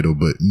heavyweight title,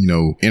 but, you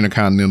know,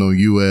 Intercontinental,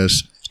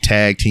 U.S.,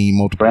 tag team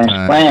multiple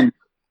times.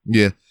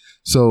 Yeah.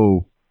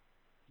 So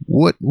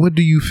what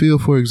do you feel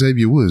for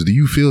Xavier Woods? Do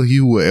you feel he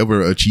will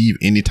ever achieve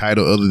any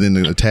title other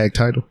than a tag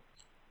title?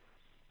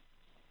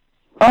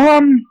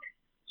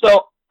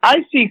 So I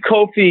see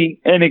Kofi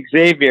and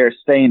Xavier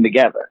staying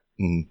together.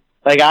 Mm-hmm.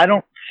 Like, I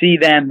don't see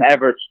them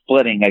ever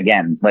splitting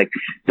again. Like,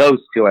 those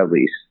two at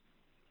least.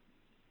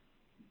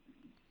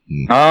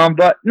 Mm-hmm.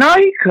 But no,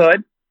 he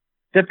could,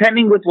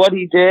 depending with what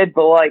he did.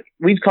 But like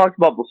we've talked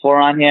about before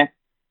on here,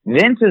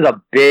 Vince is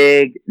a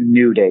big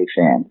New Day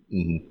fan.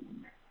 Mm-hmm.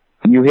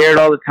 You hear it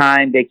all the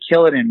time. They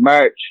kill it in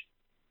merch.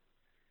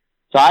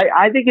 So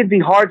I think it'd be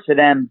hard for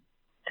them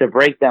to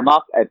break them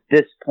up at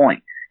this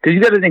point. Because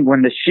you got to think,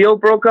 when the Shield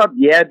broke up,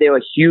 yeah, they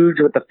were huge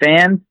with the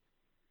fans,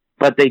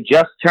 but they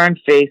just turned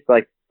face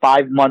like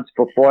 5 months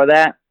before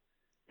that.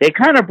 They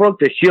kind of broke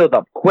the Shield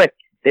up quick.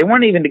 They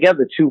weren't even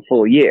together 2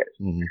 full years.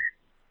 Mm-hmm.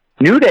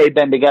 New Day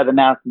been together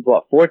now since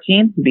what,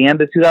 14? The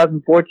end of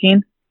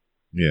 2014?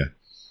 Yeah.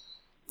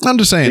 I'm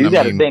just saying, so you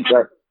got to think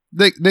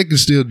like, they can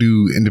still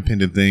do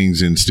independent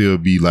things and still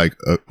be like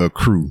a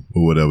crew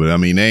or whatever. I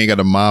mean, they ain't got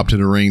to mob to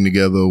the ring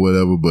together or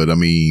whatever, but I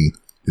mean,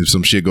 if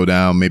some shit go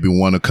down, maybe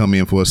one to come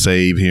in for a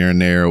save here and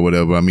there or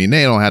whatever. I mean,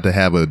 they don't have to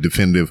have a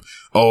definitive,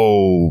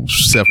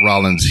 Seth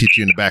Rollins hit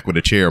you in the back with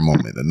a chair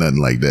moment or nothing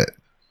like that.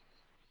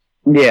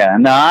 Yeah,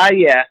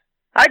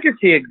 I could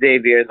see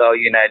Xavier, though,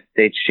 United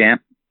States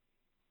champ.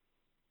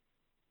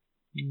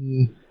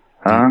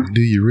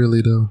 Do you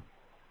really, though?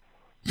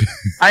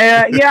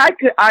 I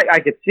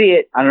could see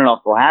it. I don't know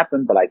if it'll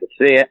happen, but I could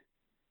see it.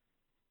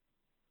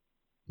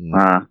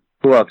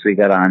 Who else we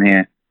got on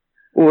here?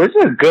 Oh, this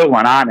is a good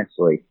one,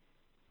 honestly.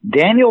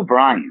 Daniel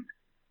Bryan.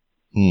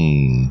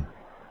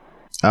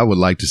 I would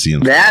like to see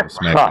him That's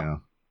SmackDown.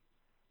 tough.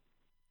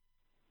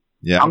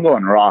 Yeah, I'm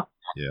going Raw.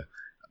 Yeah,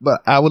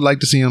 but I would like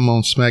to see him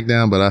on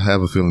SmackDown, but I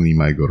have a feeling he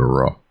might go to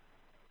Raw.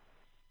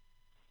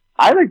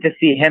 I'd like to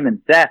see him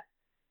and Seth.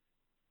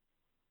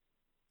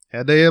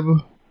 Had they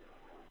ever?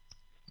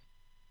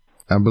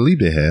 I believe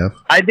they have.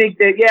 I think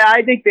they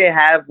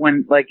have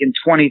when, like, in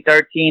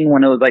 2013,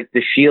 when it was like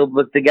the Shield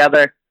was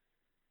together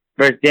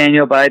versus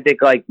Daniel, but I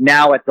think like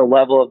now at the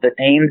level of the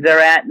names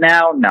they're at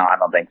now, no, I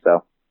don't think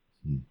so.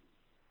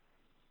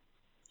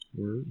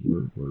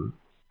 Word.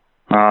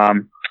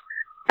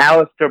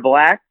 Aleister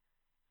Black.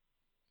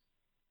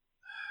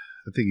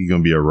 I think he's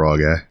gonna be a Raw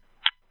guy.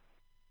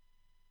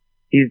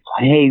 He's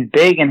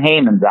big in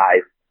Heyman's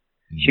eyes.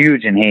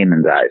 Huge in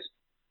Heyman's eyes.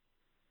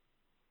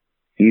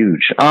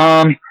 Huge.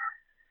 I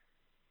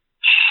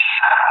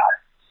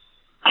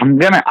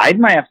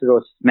might have to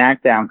go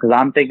SmackDown because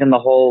I'm thinking the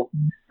whole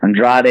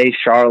Andrade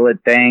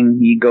Charlotte thing.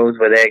 He goes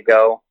where they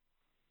go.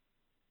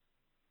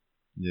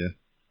 Yeah,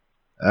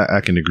 I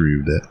can agree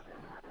with that.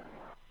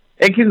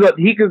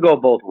 He could go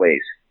both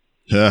ways.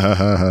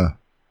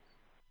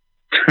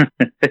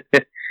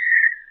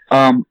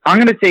 I'm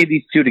going to say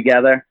these two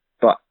together,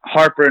 but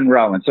Harper and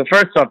Rowan. So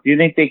first off, do you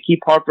think they keep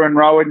Harper and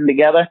Rowan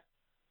together?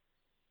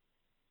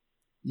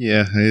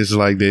 Yeah, it's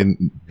like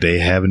they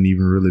haven't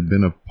even really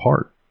been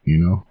apart, you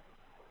know?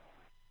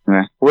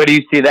 Yeah. Where do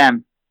you see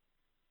them?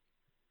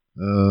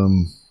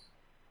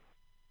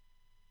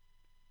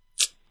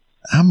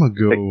 I'm going to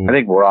go... I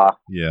think Raw.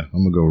 Yeah,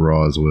 I'm going to go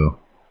Raw as well.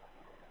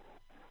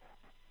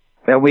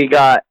 Then we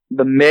got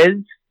The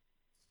Miz.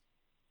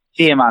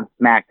 See him on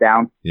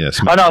SmackDown. Yeah,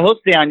 Oh, no, he'll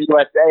stay on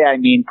USA, I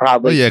mean,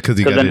 probably. Oh, yeah, because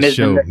he got his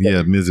show.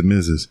 Yeah, Miz and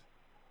Mrs.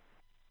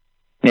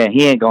 Yeah,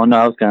 he ain't going. No,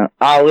 I was going to.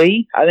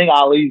 Ali? I think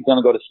Ali's going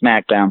to go to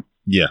SmackDown.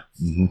 Yeah.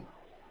 Mm-hmm.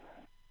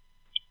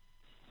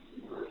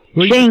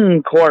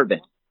 King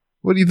Corbin.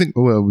 What do you think?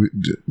 Well,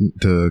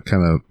 to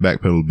kind of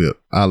backpedal a bit,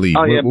 Ali.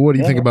 Oh, what do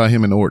you think about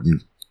him and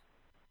Orton?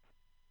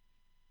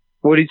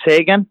 What did you say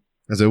again?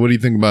 I said, what do you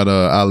think about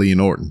Ali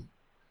and Orton?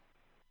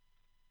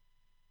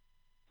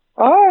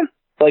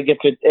 Like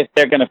if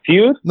they're going to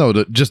feud? No,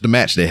 just the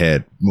match they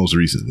had most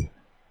recently.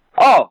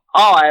 Oh,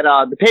 at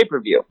the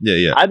pay-per-view.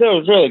 Yeah. I thought it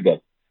was really good.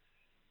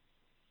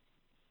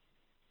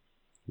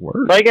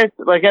 Word. Like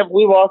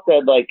we've all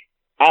said, like,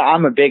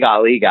 I'm a big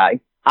Ali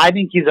guy. I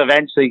think he's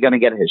eventually going to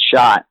get his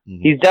shot.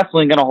 Mm-hmm. He's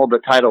definitely going to hold the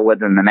title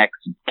within the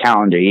next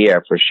calendar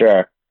year for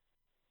sure.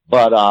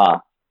 But,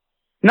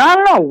 no, I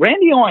don't know.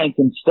 Randy Orton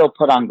can still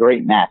put on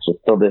great matches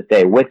till this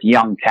day with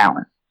young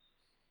talent.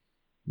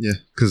 Yeah,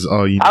 because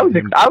I was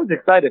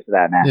excited for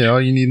that match. Yeah,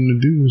 all you need him to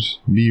do is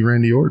be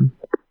Randy Orton.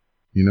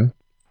 You know,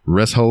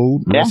 rest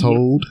hold.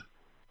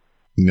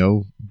 You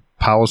know,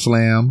 power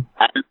slam,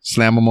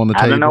 slam him on the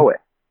table. I don't know it.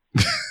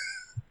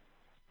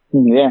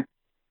 Yeah,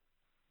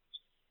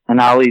 and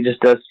Ali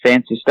just does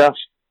fancy stuff.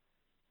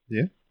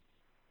 Yeah,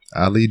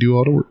 Ali do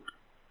all the work.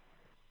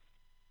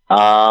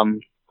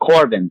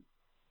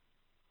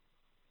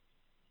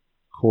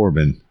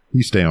 Corbin,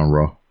 he stay on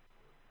Raw.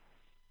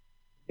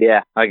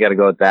 Yeah, I got to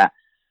go with that.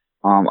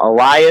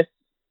 Elias,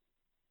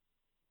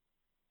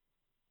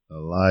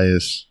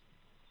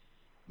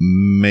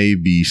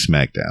 maybe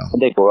SmackDown. I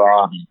think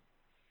Raw.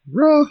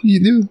 Raw, you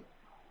do.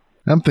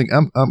 I'm getting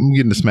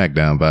the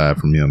SmackDown vibe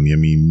from him. I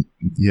mean,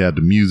 you have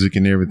the music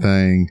and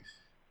everything.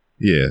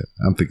 Yeah,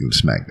 I'm thinking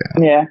SmackDown.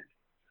 Yeah.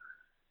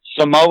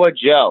 Samoa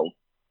Joe.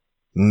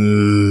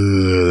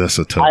 That's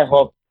a tough one. I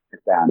hope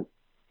SmackDown.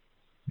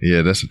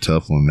 Yeah, that's a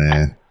tough one,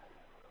 man.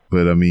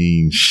 But I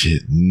mean,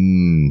 shit.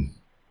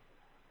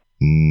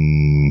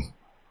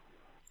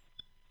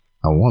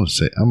 I want to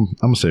say I'm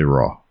gonna say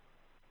Raw.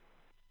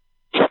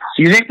 So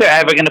you think they're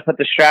ever gonna put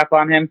the strap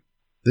on him?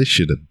 They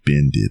should have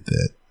been did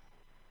that.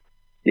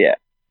 Yeah.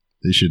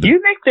 They should. Do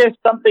you think there's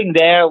something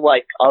there,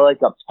 like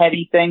a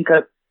petty thing?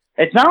 Because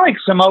it's not like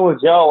Samoa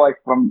Joe, like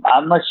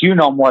unless you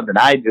know more than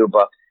I do,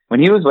 but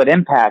when he was with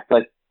Impact,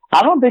 like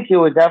I don't think it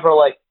was ever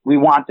like we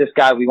want this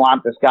guy,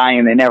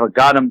 and they never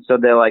got him, so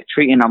they're like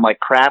treating him like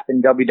crap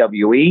in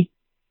WWE.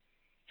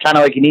 Kind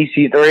of like in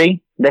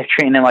EC3, they're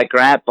treating him like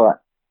crap,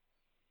 but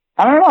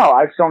I don't know.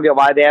 I just don't get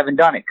why they haven't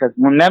done it. Because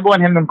remember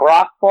when him and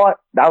Brock fought?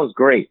 That was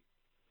great.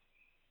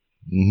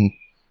 Mm-hmm.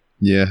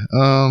 Yeah.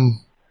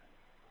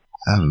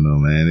 I don't know,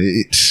 man.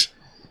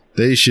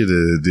 They should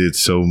have did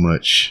so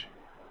much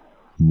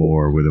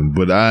more with him,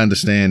 but I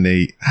understand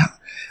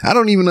I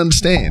don't even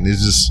understand.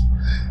 It's just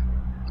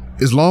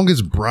as long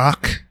as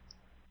Brock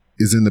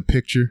is in the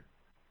picture,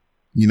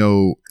 you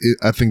know,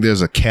 I think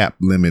there's a cap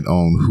limit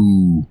on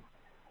who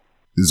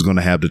is going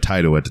to have the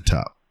title at the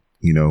top.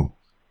 You know,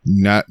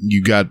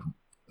 you got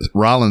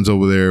Rollins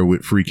over there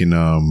with freaking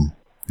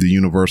the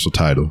Universal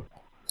title,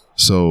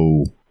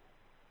 so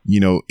you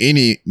know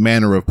any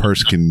manner of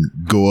person can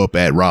go up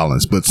at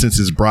Rollins. But since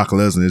it's Brock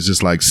Lesnar, it's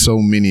just like so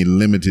many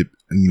limited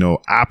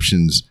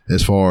options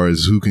as far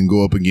as who can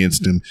go up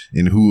against him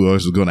and who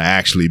else is going to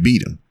actually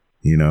beat him.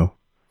 You know.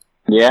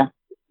 Yeah.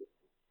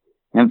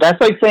 And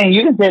that's like saying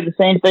you can say the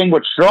same thing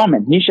with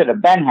Strowman. He should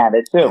have been had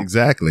it too.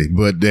 Exactly.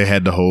 But they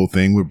had the whole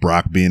thing with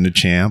Brock being the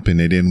champ and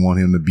they didn't want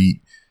him to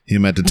beat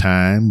him at the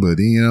time. But,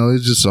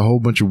 it's just a whole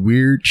bunch of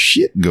weird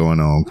shit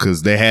going on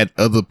because they had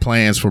other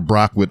plans for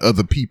Brock with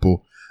other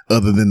people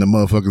other than the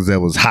motherfuckers that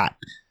was hot,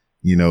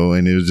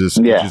 and it was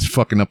just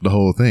fucking up the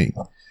whole thing.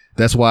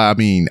 That's why,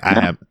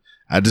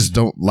 I just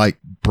don't like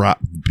Brock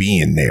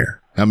being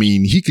there. I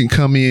mean, he can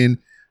come in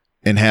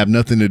and have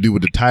nothing to do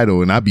with the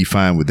title, and I'd be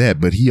fine with that.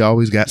 But he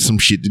always got some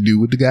shit to do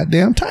with the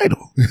goddamn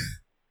title.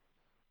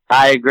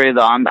 I agree,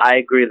 though. I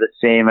agree the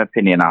same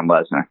opinion on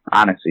Lesnar.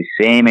 Honestly,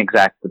 same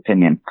exact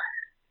opinion.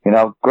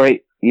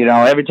 Great.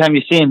 Every time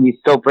you see him, he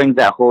still brings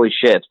that holy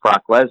shit. It's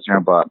Brock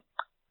Lesnar, but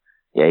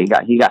yeah, he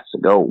got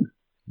to go.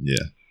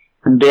 Yeah.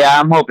 And yeah,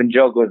 I'm hoping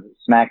Joe goes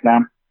to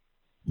SmackDown.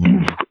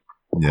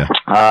 Yeah.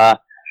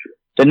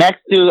 The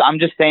next two, I'm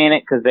just saying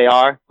it because they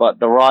are, but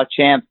the Raw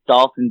champs,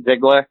 Dolph and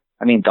Ziggler.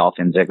 Dolph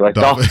and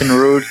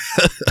Rude.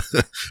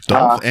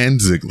 Dolph and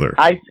Ziggler.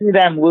 I see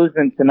them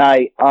losing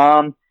tonight.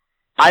 I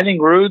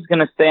think Rude's going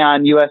to stay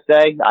on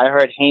USA. I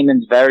heard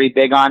Heyman's very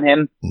big on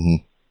him.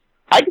 Mm-hmm.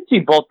 I could see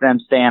both of them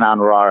staying on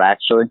Raw,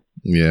 actually.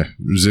 Yeah,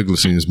 Ziggler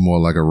seems more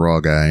like a Raw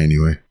guy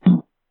anyway.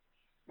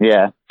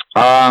 Yeah.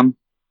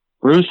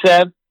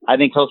 Rusev, I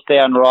think he'll stay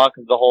on Raw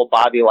because the whole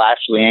Bobby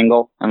Lashley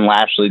angle and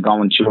Lashley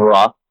going to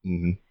Raw.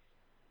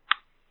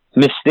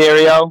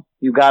 Mysterio,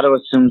 you got to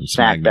assume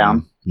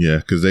SmackDown. Yeah,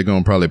 because they're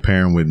going to probably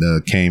pair him with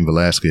Cain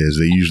Velasquez.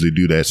 They usually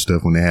do that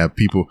stuff when they have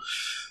people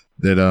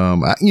that,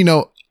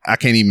 I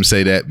can't even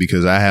say that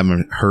because I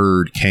haven't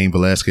heard Cain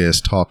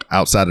Velasquez talk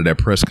outside of that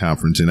press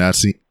conference. And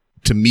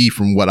to me,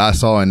 from what I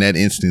saw in that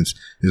instance,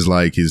 is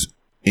like his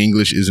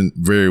English isn't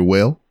very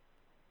well.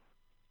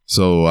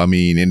 So, I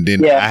mean, and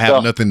then I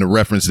have nothing to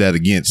reference that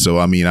against. So,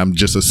 I mean, I'm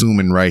just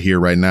assuming right here,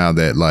 right now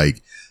that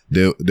like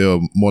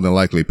they'll more than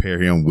likely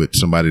pair him with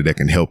somebody that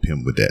can help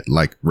him with that,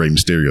 like Rey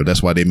Mysterio.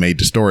 That's why they made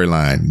the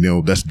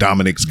storyline. That's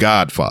Dominic's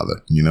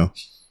godfather,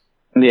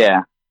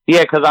 Yeah.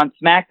 Yeah, because on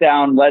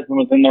SmackDown, Lesnar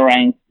was in the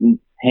ring, and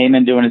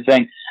Heyman doing his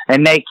thing,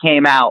 and they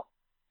came out,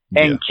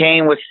 and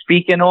Kane was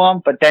speaking to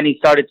him, but then he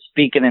started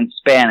speaking in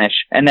Spanish,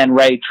 and then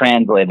Ray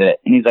translated it,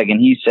 and he's like,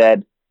 and he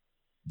said,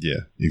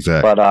 yeah,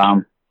 exactly.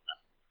 But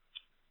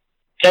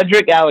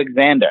Cedric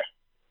Alexander,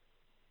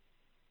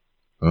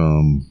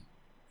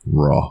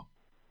 Raw.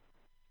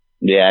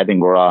 Yeah, I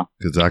think Raw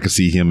because I could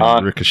see him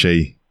and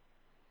Ricochet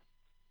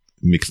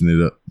mixing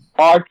it up.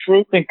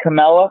 R-Truth and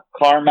Carmella.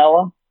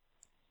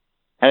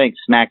 I think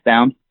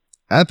SmackDown.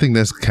 I think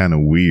that's kind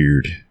of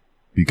weird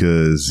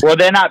because... Well,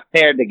 they're not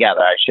paired together,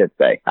 I should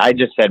say. I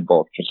just said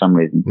both for some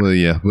reason. Well,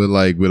 yeah, but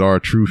like with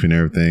R-Truth and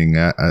everything,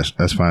 I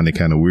find it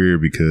kind of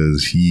weird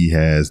because he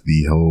has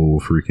the whole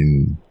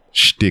freaking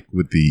shtick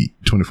with the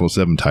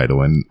 24/7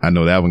 title, and I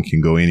know that one can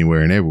go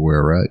anywhere and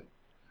everywhere, right?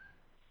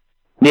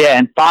 Yeah,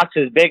 and Fox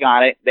is big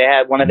on it. They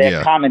had one of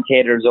their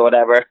commentators or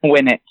whatever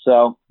win it,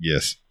 so...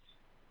 Yes.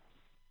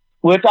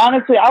 Which,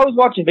 honestly, I was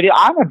watching a video.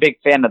 I'm a big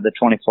fan of the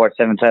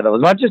 24/7 title.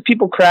 As much as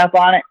people crap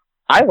on it,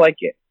 I like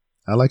it.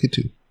 I like it,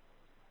 too.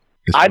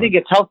 I think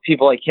it's helped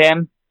people like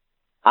him.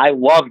 I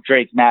love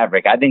Drake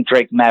Maverick. I think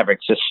Drake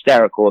Maverick's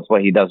hysterical with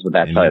what he does with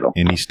that title.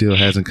 And he still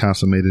hasn't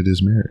consummated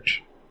his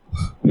marriage.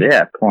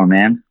 Yeah, poor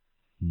man.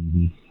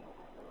 Mm-hmm.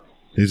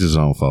 It's his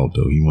own fault,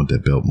 though. He wants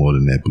that belt more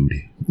than that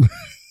booty.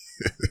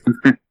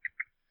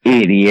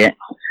 Idiot.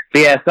 But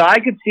yeah, so I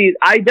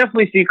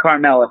definitely see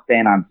Carmella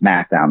staying on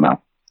SmackDown, though.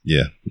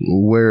 Yeah,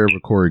 wherever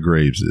Corey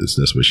Graves is,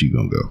 that's where she's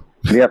gonna go.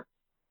 Yep.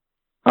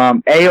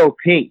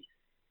 AOP.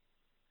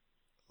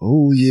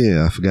 Oh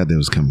yeah, I forgot that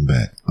was coming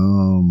back.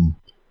 I'm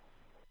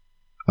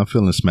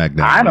feeling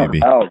SmackDown. I don't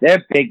know.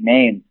 They're big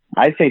names.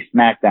 I say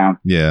SmackDown.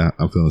 Yeah,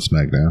 I'm feeling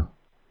SmackDown.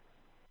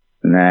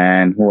 And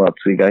then who else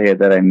we got here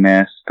that I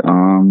missed?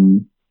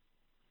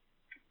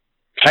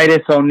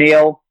 Titus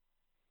O'Neil.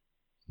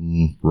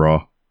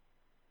 Raw.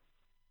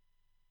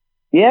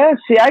 Yeah,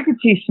 see, I could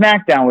see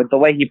SmackDown with the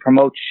way he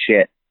promotes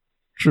shit.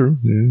 True,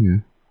 yeah.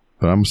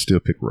 But I'm still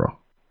pick Raw.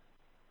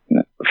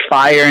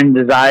 Fire and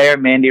Desire,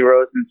 Mandy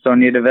Rose and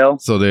Sonya Deville.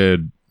 So they're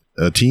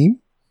a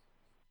team?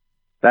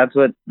 That's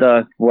what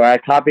where I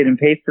copied and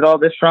pasted all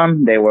this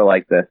from. They were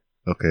like this.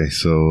 Okay,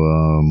 so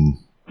I'm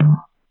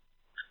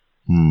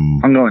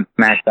going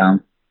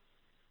SmackDown.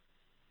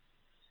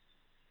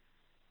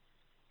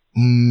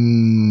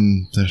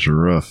 That's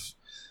rough.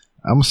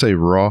 I'm gonna say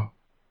Raw.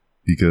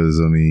 Because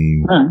I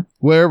mean,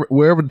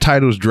 wherever the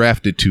title's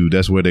drafted to,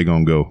 that's where they're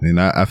gonna go, and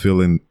I feel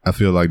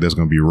like that's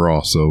gonna be Raw.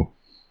 So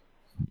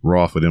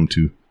Raw for them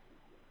too.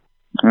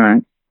 All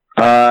right,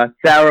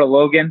 Sarah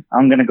Logan.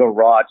 I'm gonna go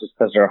Raw just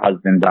because her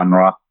husband's on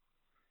Raw.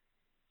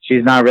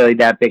 She's not really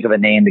that big of a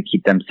name to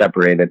keep them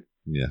separated.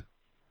 Yeah.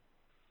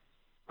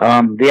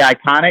 The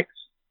Iconics.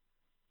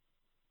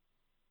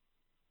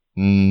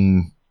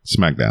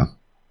 SmackDown.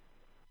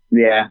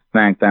 Yeah,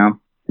 SmackDown.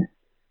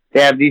 They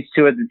have these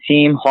two as a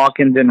team,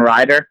 Hawkins and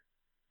Ryder.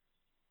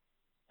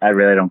 I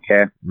really don't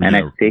care. Yeah,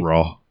 NXT.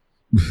 Raw.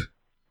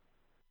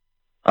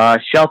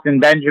 Shelton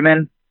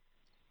Benjamin.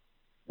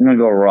 I'm going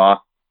to go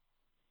Raw.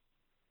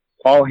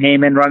 Paul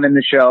Heyman running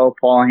the show.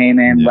 Paul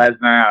Heyman,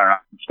 Lesnar. I don't know.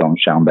 I'm just going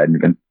Shelton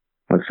Benjamin.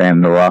 I'm a fan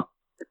of the Raw.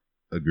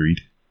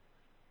 Agreed.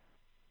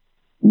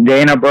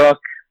 Dana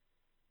Brooke.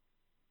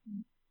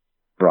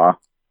 Raw.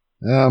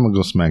 I'm going to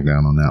go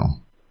SmackDown on that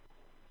one.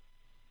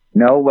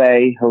 No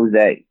way,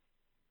 Jose.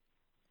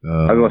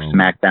 I'll go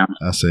SmackDown.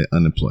 I say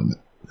unemployment.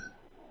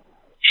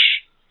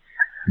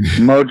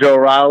 Mojo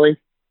Rawley.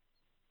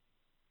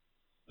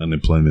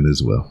 Unemployment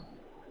as well.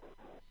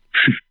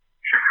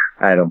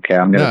 I don't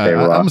care. I'm gonna say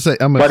Raw.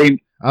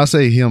 I'll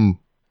say him.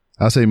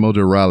 I'll say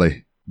Mojo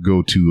Rawley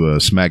go to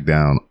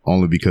SmackDown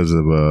only because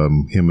of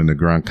him and the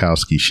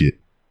Gronkowski shit.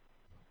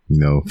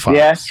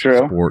 Fox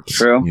Sports.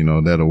 True.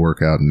 That'll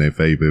work out in their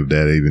favor if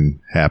that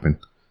even happened.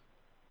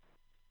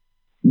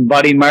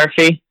 Buddy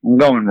Murphy. I'm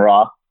going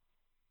Raw.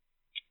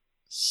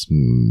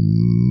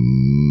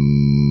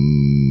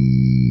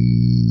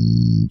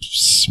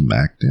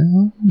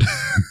 SmackDown?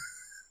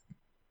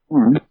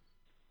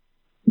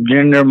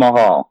 Jinder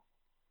Mahal.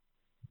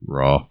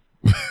 Raw.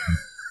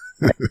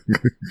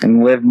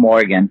 And Liv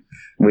Morgan.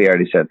 We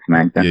already said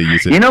SmackDown. Yeah,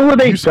 you know who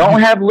they don't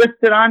have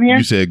listed on here?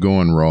 You said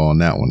going Raw on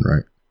that one,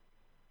 right?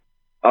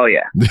 Oh,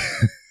 yeah.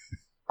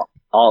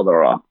 All the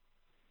Raw.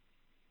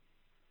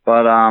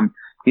 But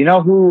You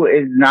know who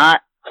is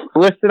not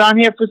listed on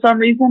here for some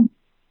reason?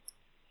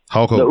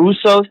 Hulk The Hogan.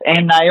 Usos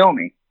and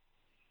Naomi.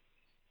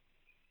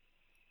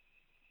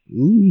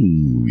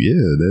 Ooh, yeah,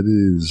 that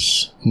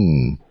is.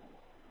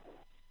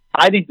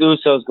 I think the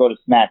Usos go to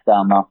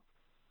SmackDown, though.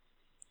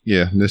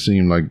 Yeah, that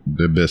seemed like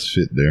the best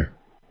fit there.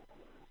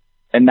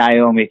 And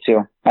Naomi,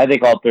 too. I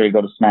think all three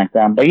go to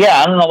SmackDown. But yeah,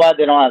 I don't know why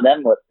they don't have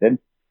them listed.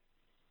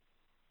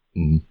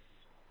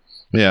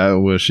 Yeah,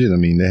 well, shit. I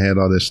mean, they had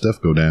all that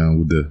stuff go down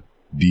with the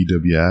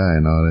DWI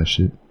and all that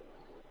shit.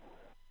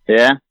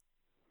 Yeah.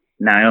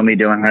 Naomi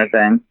doing her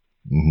thing.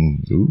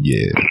 Ooh,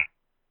 yeah.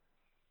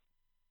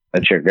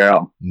 That's your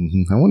girl.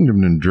 I wonder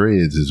if them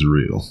dreads is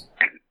real.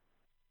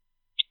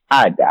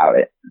 I doubt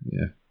it.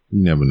 Yeah,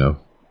 you never know.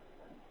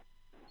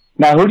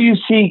 Now, who do you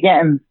see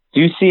getting?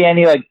 Do you see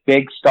any like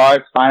big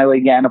stars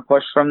finally getting a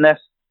push from this?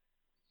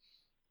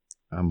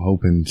 I'm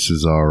hoping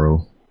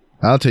Cesaro.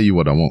 I'll tell you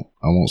what I want.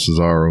 I want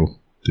Cesaro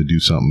to do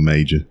something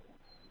major.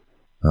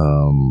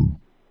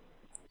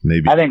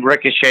 Maybe. I think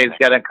Ricochet's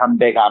gonna come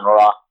big on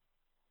Raw.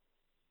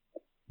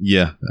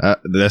 Yeah,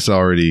 that's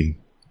already.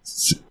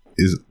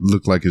 It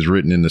looked like it's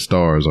written in the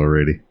stars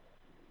already.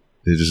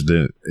 They just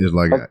didn't. It's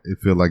like it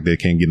feel like they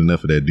can't get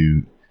enough of that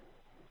dude.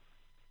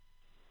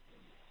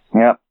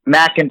 Yep,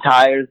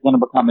 McIntyre's gonna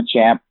become a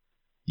champ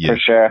for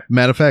sure.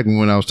 Matter of fact,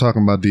 when I was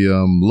talking about the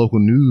local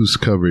news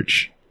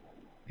coverage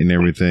and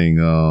everything,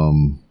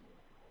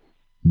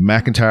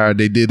 McIntyre,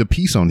 they did a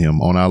piece on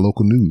him on our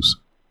local news.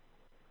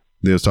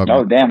 They was talking.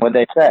 Oh damn! What'd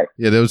they say?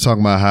 Yeah, they was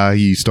talking about how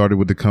he started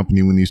with the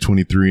company when he was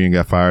 23 and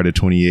got fired at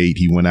 28.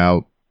 He went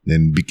out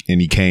and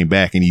he came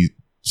back and he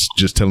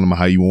just telling them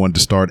how he wanted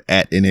to start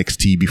at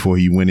NXT before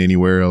he went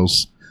anywhere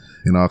else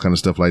and all kind of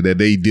stuff like that.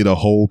 They did a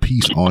whole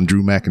piece on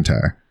Drew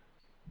McIntyre.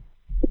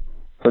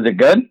 Was it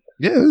good?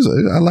 Yeah,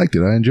 I liked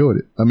it. I enjoyed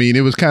it. I mean,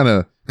 it was kind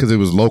of because it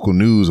was local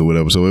news or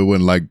whatever, so it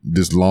wasn't like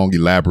this long,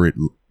 elaborate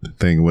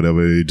thing or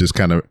whatever. It just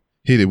kind of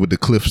hit it with the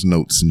Cliff's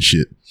notes and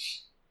shit.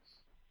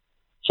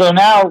 So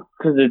now,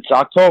 because it's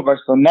October,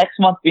 so next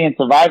month being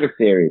Survivor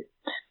Series,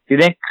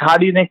 how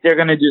do you think they're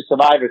going to do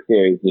Survivor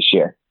Series this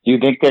year? Do you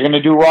think they're going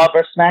to do Raw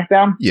vs.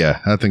 SmackDown? Yeah,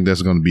 I think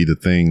that's going to be the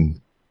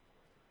thing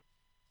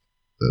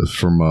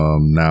from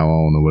now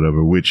on or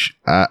whatever, which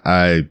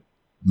I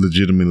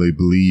legitimately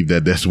believe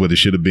that that's what it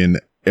should have been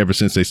ever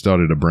since they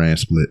started a brand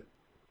split.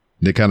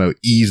 They kind of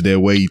eased their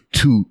way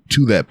to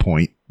that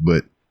point,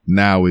 but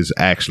now is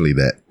actually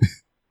that.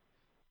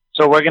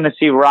 So we're going to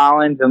see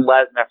Rollins and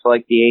Lesnar for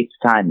like the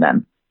 8th time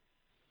then.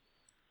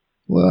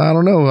 Well, I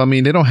don't know. I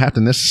mean, they don't have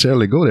to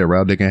necessarily go that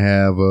route. They can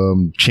have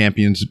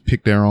champions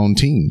pick their own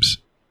teams,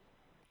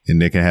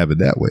 and they can have it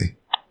that way.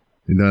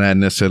 It don't have to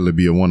necessarily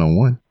be a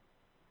one-on-one.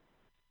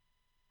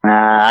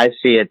 I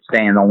see it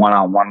staying the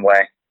one-on-one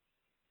way.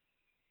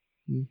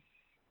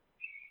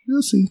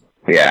 We'll see.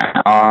 Yeah.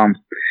 I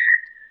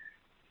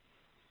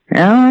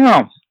don't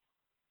know.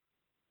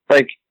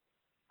 Like,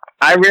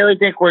 I really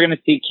think we're going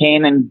to see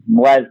Kane and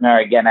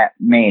Lesnar again at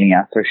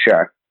Mania for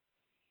sure.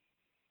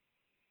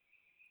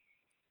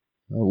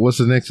 What's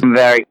the next? I'm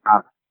very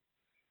confident.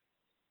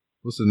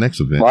 What's the next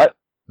event? What?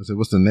 I said,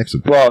 what's the next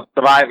event? Well,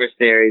 Survivor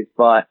Series,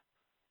 but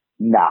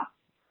nah.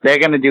 They're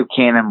going to do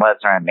Kane and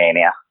Lesnar at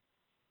Mania.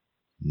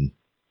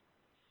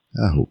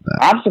 I hope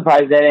not. I'm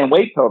surprised they didn't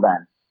wait till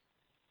then.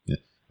 Yeah.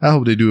 I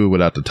hope they do it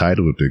without the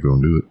title if they're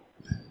going to do it.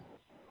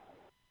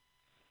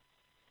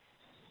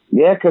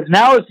 Yeah, because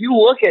now if you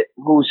look at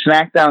who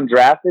SmackDown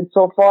drafted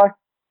so far,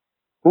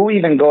 who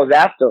even goes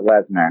after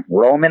Lesnar?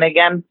 Roman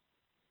again?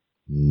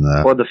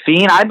 Nah. Or The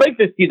Fiend? I'd like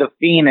to see The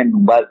Fiend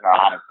and Lesnar,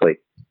 honestly.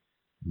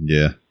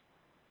 Yeah.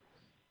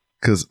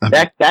 Cause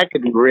that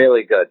could be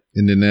really good.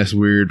 And then that's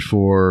weird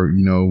for,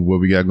 what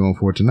we got going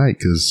for tonight.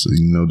 Because,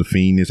 The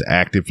Fiend is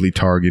actively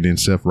targeting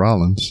Seth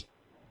Rollins.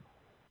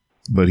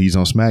 But he's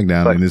on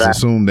SmackDown and it's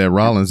assumed that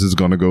Rollins is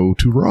going to go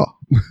to Raw.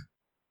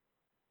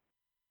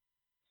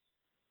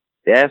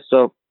 Yeah,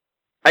 so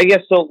I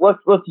guess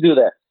let's do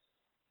that.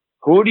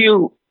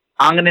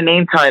 I'm going to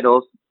name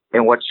titles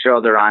and what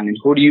show they're on, and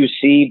who do you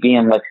see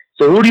being like?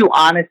 So who do you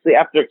honestly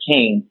after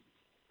Kane?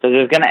 Because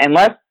there's gonna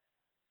unless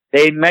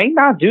they may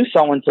not do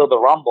so until the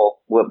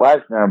Rumble with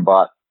Lesnar,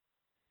 but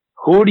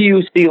who do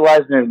you see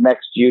Lesnar's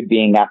next feud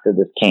being after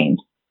this Kane?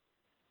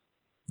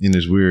 And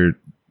it's weird.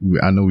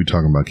 I know we're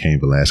talking about Cain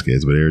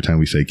Velasquez, but every time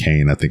we say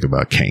Kane, I think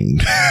about Kane.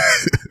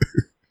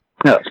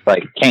 No, it's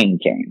like Kane.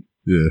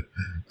 Yeah.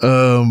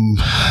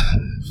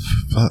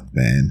 Fuck,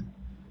 man.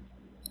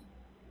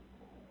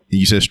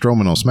 You said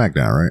Strowman on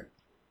SmackDown, right?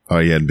 Oh,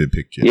 he hadn't been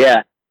picked yet.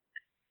 Yeah.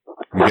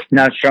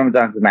 No, Strowman's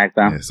on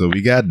SmackDown. Yeah, so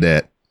we got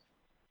that.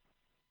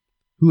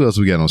 Who else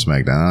we got on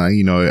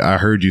SmackDown? I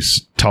heard you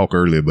talk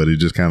earlier, but it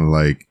just kind of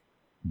like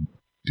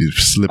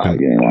it's slipping.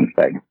 Give me 1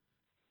 second.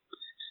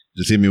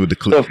 Just hit me with the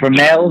clip. So for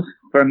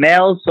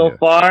males so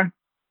far,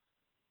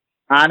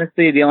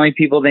 honestly, the only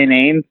people they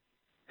named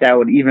that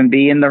would even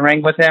be in the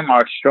ring with him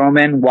are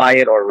Strowman,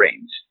 Wyatt, or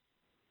Reigns.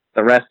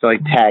 The rest are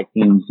like tag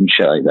teams and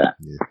shit like that.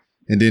 Yeah.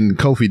 And then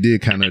Kofi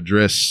did kind of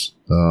address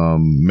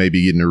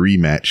maybe getting a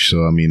rematch.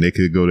 So, I mean, they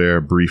could go there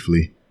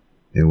briefly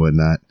and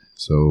whatnot.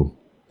 So,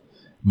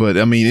 But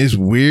I mean, it's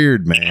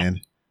weird,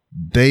 man.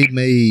 They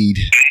made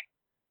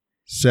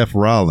Seth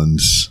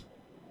Rollins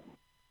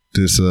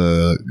this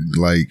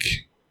like,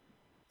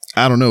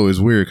 I don't know, it's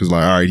weird because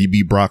like, all right, he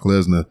beat Brock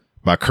Lesnar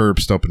by curb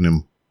stomping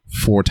him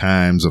 4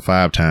 times or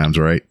 5 times,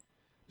 right?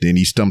 Then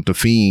he stumped the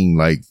Fiend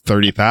like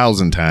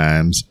 30,000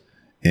 times.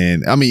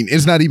 And I mean,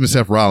 it's not even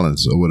Seth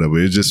Rollins or whatever.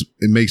 It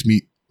makes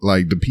me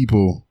like the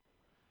people,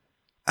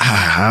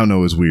 I don't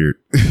know, it's weird.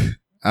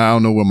 I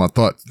don't know what my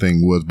thought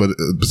thing was, but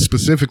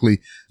specifically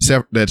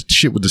that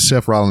shit with the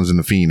Seth Rollins and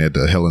the Fiend at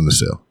the Hell in the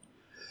Cell.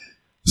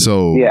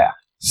 So Yeah.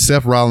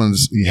 Seth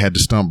Rollins, he had to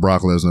stump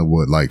Brock Lesnar,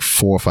 like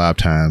 4 or 5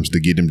 times to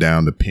get him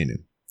down to pin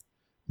him.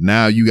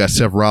 Now you got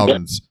Seth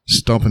Rollins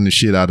stumping the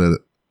shit out of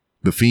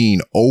the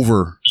Fiend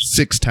over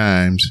 6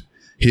 times,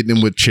 hitting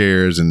him with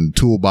chairs and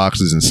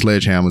toolboxes and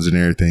sledgehammers and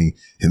everything.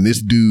 And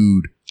this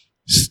dude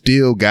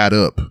still got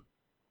up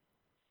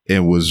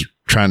and was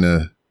trying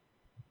to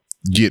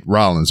get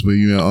Rollins. But,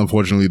 you know,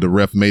 unfortunately, the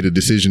ref made a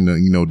decision to,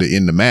 you know, to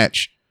end the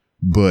match.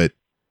 But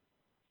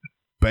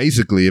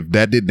basically, if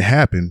that didn't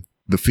happen,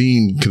 the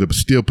Fiend could have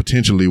still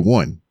potentially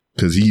won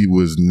because he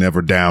was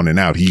never down and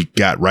out. He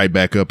got right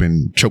back up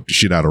and choked the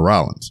shit out of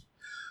Rollins.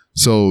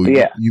 So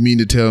you mean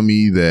to tell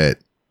me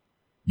that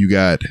you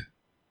got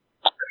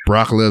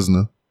Brock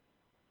Lesnar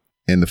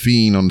and the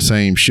Fiend on the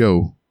same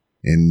show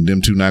and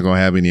them two not going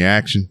to have any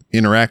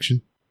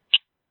interaction?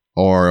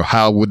 Or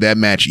how would that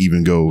match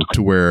even go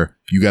to where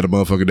you got a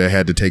motherfucker that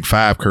had to take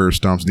 5 curb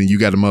stomps, then you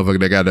got a motherfucker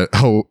that got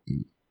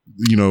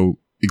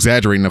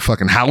exaggerating, a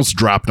fucking house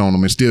dropped on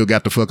him and still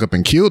got the fuck up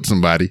and killed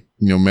somebody,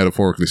 you know,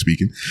 metaphorically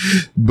speaking.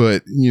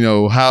 But, you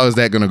know, how is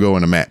that going to go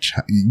in a match?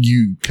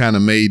 You kind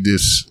of made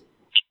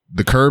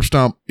the curb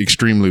stomp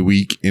extremely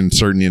weak in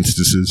certain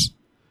instances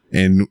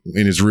and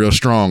it's real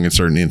strong in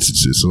certain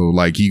instances. So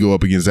like you go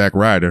up against Zack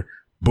Ryder,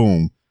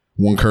 boom,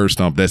 1 curb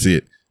stomp, that's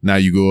it. Now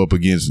you go up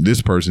against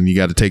this person, you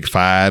got to take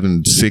 5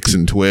 and 6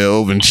 and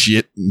 12 and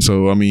shit. And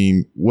so, I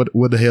mean, what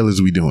the hell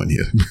is we doing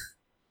here?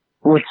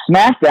 With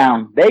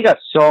SmackDown, they got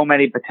so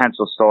many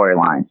potential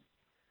storylines.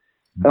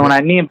 And what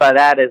I mean by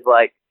that is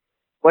like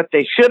what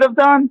they should have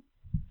done,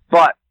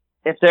 but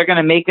if they're going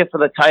to make it for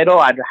the title,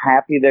 I'm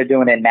happy they're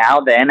doing it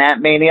now, then at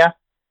Mania.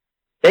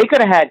 They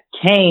could have had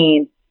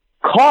Kane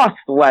cost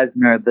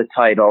Lesnar the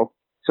title,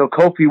 so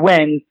Kofi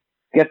wins,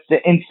 gets the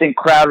instant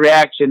crowd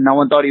reaction, no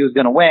one thought he was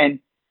going to win.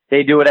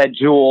 They do it at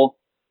Jewel,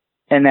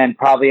 and then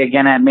probably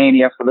again at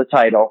Mania for the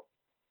title.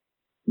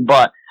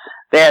 But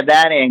they have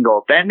that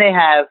angle. Then they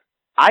have,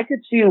 I could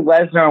see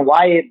Lesnar and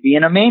Wyatt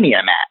being a Mania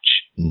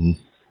match.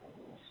 Mm-hmm.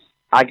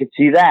 I could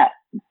see that.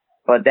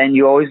 But then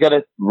you always got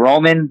to,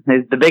 Roman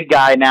is the big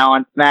guy now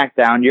on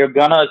SmackDown. You're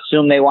going to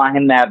assume they want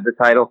him to have the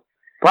title.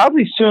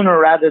 Probably sooner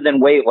rather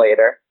than wait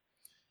later.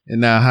 And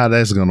now how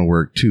that's going to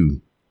work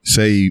too.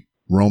 Say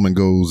Roman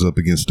goes up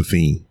against the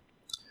Fiend.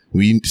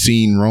 We've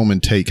seen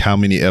Roman take how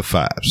many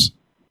F5s?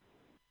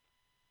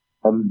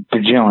 A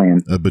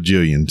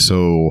bajillion.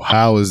 So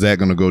how is that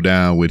going to go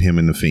down with him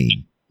and the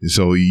Fiend?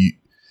 So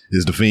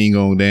is the Fiend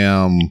going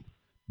down,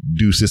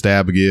 do Sister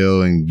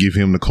Abigail and give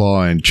him the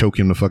claw and choke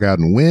him the fuck out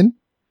and win?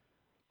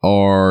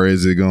 Or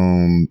is it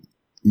going,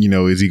 you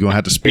know, is he going to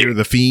have to spear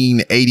the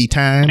Fiend 80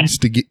 times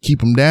to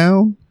keep him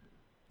down?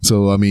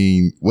 So, I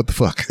mean, what the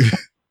fuck?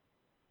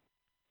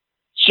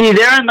 See,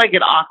 they're in like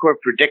an awkward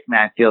predicament,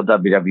 I feel,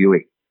 WWE.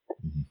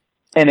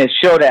 And it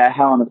showed at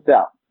Hell in a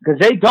Cell. Because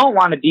they don't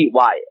want to beat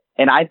Wyatt.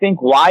 And I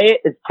think Wyatt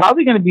is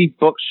probably going to be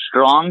booked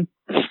strong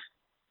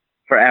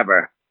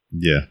forever.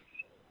 Yeah.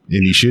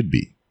 And he should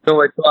be.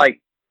 So it's like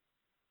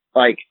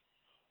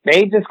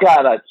they just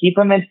got to keep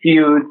him in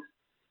feuds.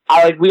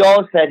 We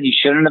all said he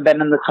shouldn't have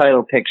been in the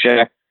title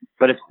picture.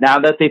 But if now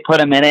that they put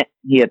him in it,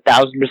 he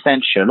 1,000%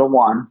 should have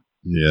won.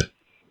 Yeah.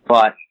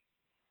 But,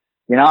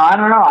 you know, I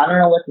don't know. I don't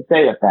know what to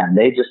say with them.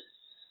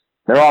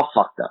 They're all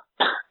fucked up.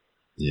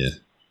 Yeah.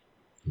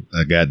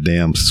 A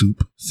goddamn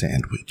soup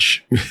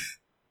sandwich.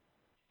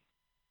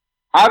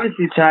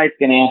 Obviously, tonight's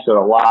going to answer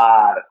a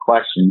lot of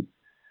questions.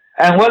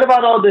 And what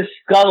about all this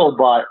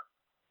scuttlebutt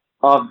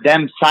of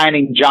them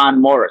signing John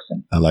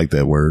Morrison? I like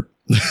that word.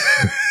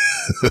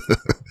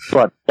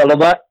 What,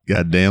 scuttlebutt?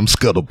 Goddamn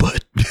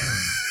scuttlebutt.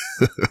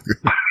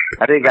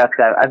 I think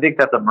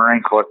that's a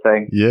Marine Corps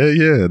thing.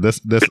 Yeah.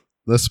 That's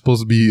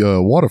supposed to be a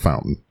water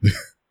fountain.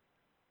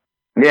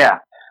 Yeah.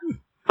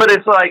 But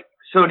it's like,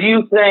 so do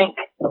you think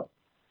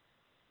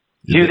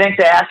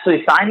they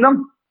actually signed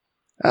them?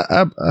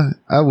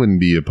 I wouldn't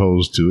be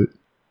opposed to it.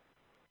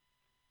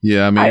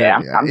 Yeah, I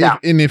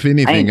mean, if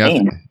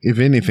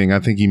anything, I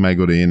think he might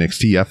go to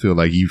NXT. I feel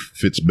like he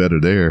fits better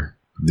there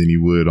than he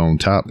would on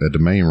top at the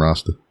main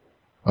roster.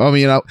 I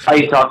mean, are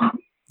you talking?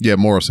 Yeah,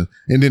 Morrison.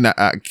 And then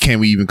can't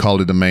we even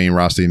call it the main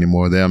roster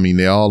anymore? They're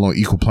all on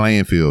equal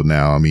playing field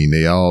now. I mean,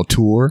 they all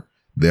tour.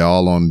 They're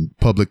all on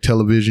public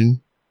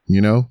television, you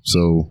know,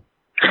 so.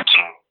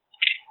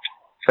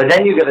 But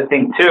then you got to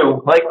think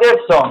too, like there's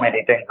so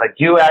many things. Like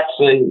you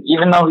actually,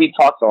 even though he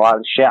talks a lot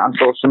of shit on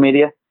social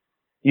media,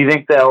 you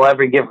think they'll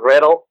ever give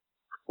Riddle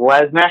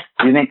Lesnar?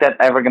 Do you think that's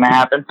ever going to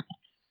happen?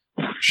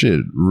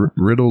 Shit,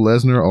 Riddle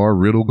Lesnar or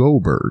Riddle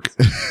Goldberg.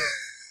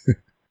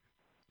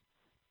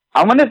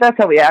 I wonder if that's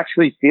how he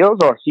actually feels,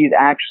 or he's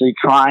actually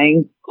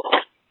trying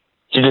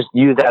to just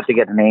use that to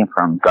get a name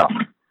for himself.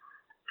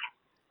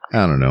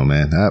 I don't know,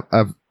 man.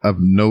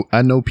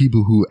 I know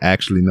people who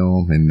actually know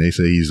him, and they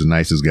say he's the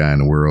nicest guy in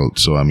the world.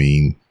 So I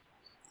mean,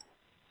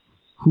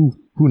 who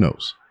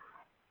knows?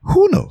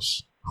 Who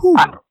knows? Who?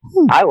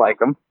 I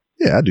like him.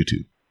 Yeah, I do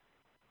too.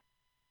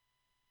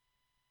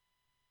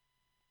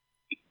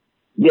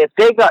 Yeah,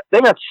 they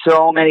got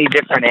so many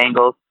different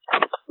angles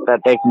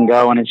that they can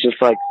go, and it's just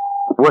like,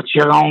 what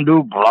you gonna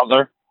do,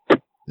 brother?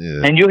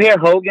 Yeah. And you hear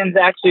Hogan's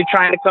actually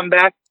trying to come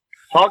back.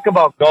 Talk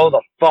about go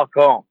the fuck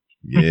home.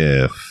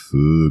 Yeah,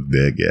 fuck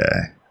that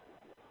guy.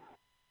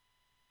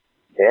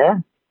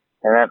 Yeah,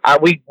 and then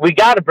we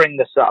got to bring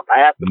this up. I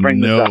have to bring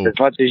this up as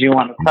much as you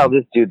want to tell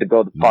this dude to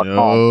go the fuck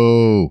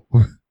home.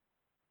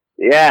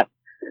 Yeah,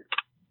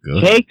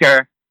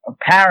 Taker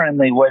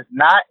apparently was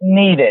not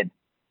needed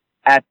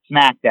at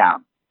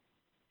SmackDown.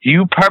 Do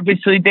you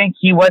purposely think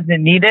he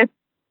wasn't needed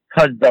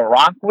because The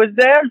Rock was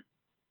there?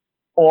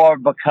 Or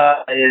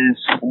because,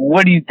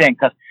 what do you think?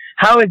 Because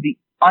how is The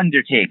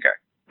Undertaker,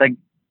 like,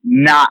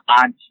 not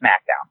on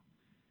SmackDown?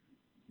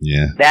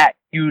 Yeah. That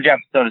huge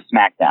episode of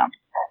SmackDown.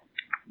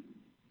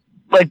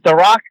 Like, The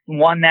Rock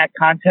won that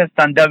contest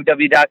on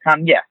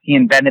WWE.com. Yeah, he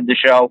invented the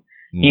show.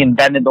 He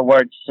invented the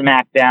word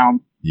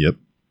SmackDown. Yep.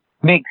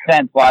 Makes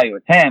sense why it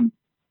was him.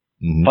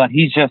 Mm-hmm. But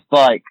he's just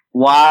like,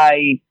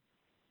 why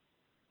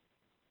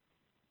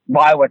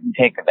wasn't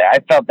Taker there? I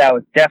felt that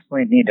was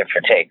definitely needed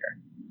for Taker.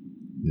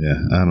 Yeah,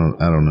 I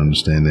don't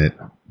understand that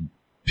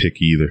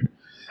pick either.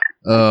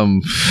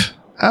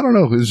 I don't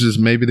know. It's just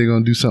maybe they're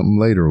gonna do something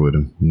later with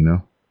him, you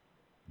know.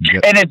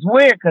 And it's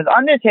weird because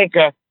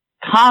Undertaker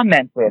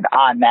commented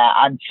on that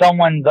on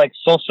someone's like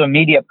social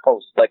media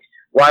post, like,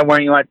 "Why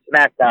weren't you on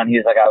SmackDown?" He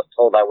was like, "I was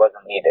told I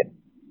wasn't needed."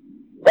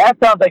 That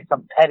sounds like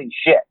some petty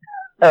shit.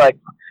 Like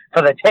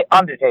for the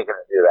Undertaker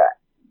to do that.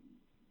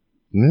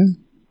 Yeah.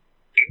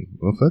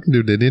 Well, fucking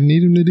dude, they didn't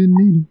need him. They didn't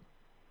need him.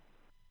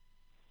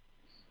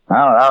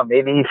 I don't know.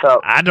 Maybe he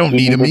felt I don't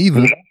need him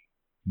either,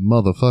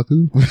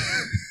 motherfucker.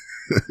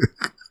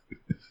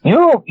 You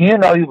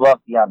know you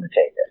love the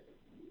Undertaker.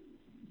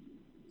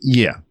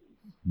 Yeah,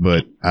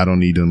 but I don't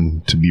need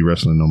him to be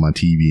wrestling on my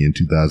TV in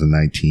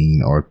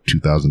 2019 or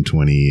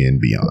 2020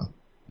 and beyond.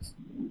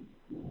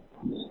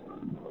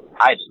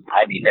 I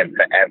need him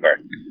forever.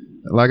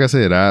 Like I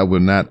said, I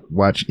would not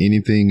watch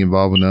anything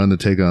involving the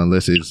Undertaker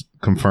unless it's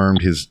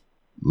confirmed his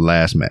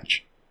last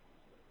match.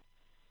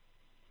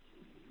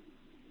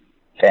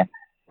 Okay.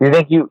 You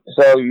think you're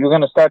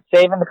going to start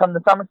saving to come to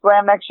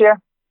SummerSlam next year?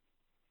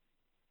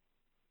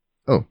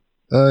 Oh,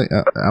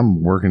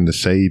 I'm working to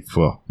save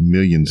for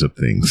millions of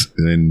things,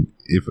 and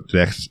if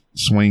that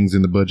swings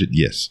in the budget,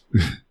 yes.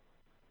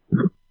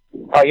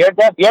 Oh, you're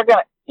going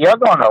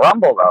to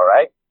Rumble though,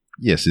 right?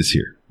 Yes, it's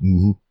here.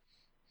 Mm-hmm.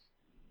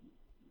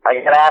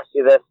 I gotta ask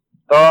you this: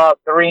 throw out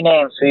 3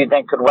 names who you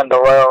think could win the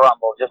Royal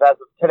Rumble. Just as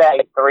of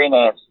today, 3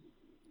 names.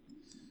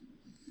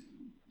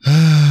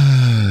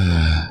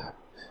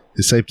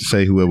 It's safe to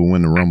say whoever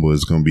win the Rumble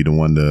is going to be the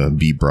one to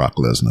beat Brock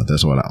Lesnar.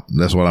 That's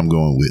what I'm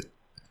going with.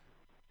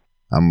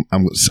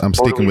 I'm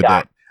sticking with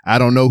that. I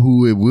don't know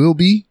who it will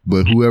be,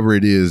 but whoever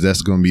it is,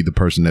 that's going to be the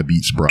person that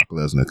beats Brock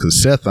Lesnar.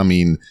 Because Seth, I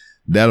mean,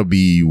 that'll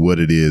be what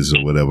it is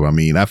or whatever. I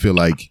mean, I feel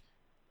like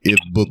if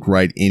booked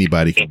right,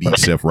 anybody could beat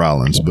Seth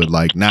Rollins, but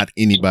like not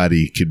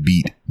anybody could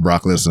beat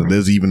Brock Lesnar.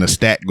 There's even a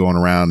stat going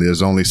around.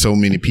 There's only so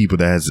many people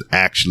that has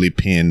actually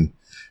pinned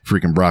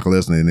freaking Brock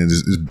Lesnar, and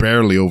it's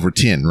barely over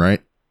 10,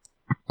 right?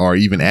 Or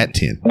even at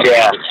 10.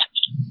 Yeah.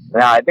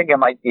 No, I think it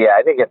might be.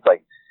 I think it's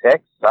like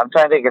 6. I'm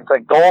trying to think. It's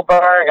like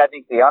Goldberg. I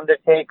think The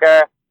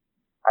Undertaker.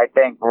 I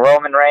think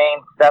Roman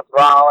Reigns, Seth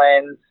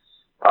Rollins.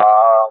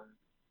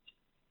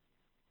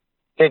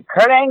 Did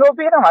Kurt Angle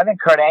beat him? I think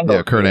Kurt Angle.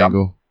 Yeah, Kurt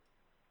Angle.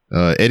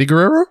 Eddie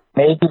Guerrero?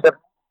 Maybe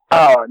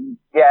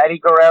Eddie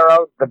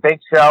Guerrero, The Big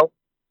Show.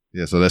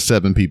 Yeah, so that's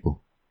 7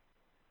 people.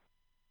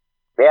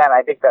 Yeah, and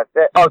I think that's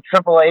it. Oh,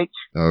 Triple H.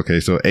 Okay,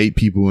 so 8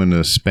 people in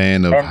the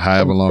span of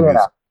however long.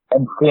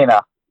 And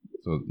Cena.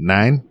 So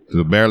 9?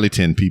 So barely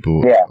 10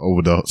 people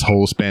over the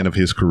whole span of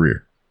his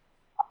career.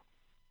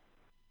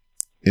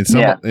 And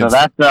some,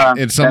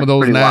 some of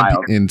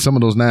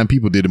those 9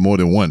 people did it more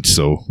than once.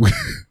 So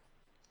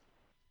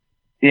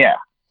yeah,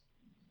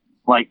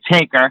 like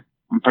Taker,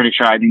 I'm pretty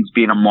sure I think he's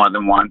beat him more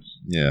than once.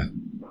 Yeah,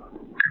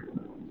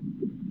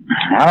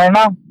 I don't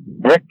know.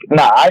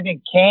 I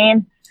think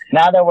Kane.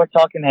 Now that we're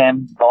talking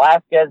him,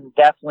 Velasquez is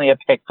definitely a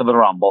pick for the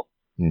Rumble.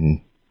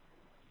 Mm-hmm.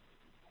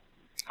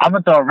 I'm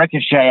gonna throw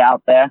Ricochet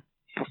out there.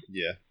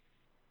 Yeah,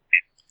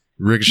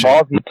 Ricochet.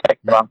 Ballsy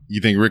pick, bro.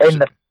 You think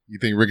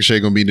Ricochet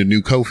gonna be the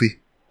new Kofi?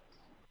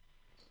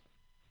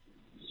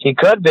 He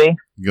could be.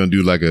 You gonna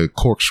do like a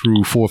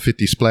corkscrew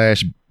 450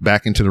 splash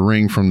back into the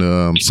ring from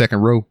the second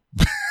row?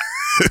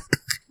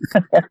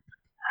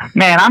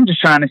 Man, I'm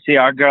just trying to see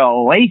our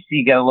girl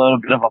Lacey get a little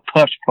bit of a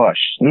push,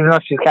 even though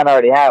she's kind of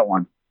already had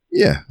one.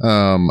 Yeah,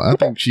 I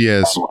think she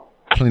has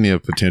plenty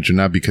of potential,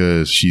 not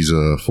because she's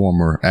a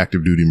former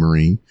active duty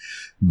Marine,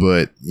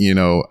 but you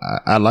know,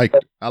 I like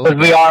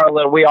we are a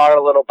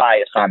little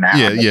biased on that.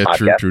 Yeah,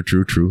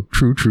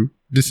 true.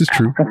 This is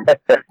true.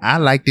 I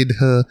liked it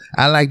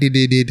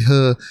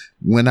her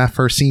when I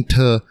first seen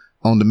her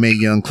on the Mae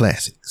Young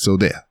Classic. So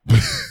there.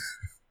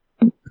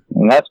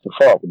 And that's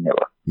before we knew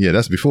her. Yeah,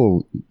 that's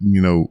before,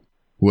 you know,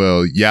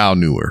 well, y'all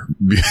knew her.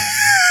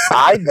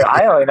 I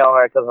only know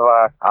her because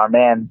of our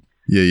man,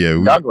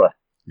 Douglas,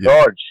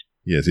 George.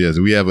 Yes.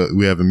 We have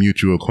a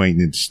mutual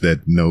acquaintance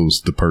that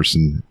knows the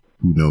person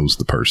who knows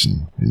the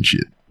person and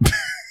shit.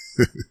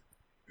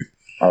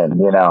 And,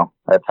 you know,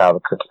 that's how the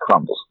cookie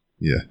crumbles.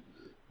 Yeah.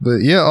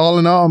 But yeah, all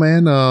in all,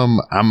 man,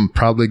 I'm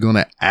probably going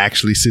to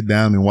actually sit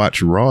down and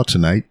watch Raw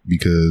tonight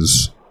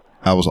because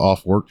I was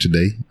off work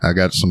today. I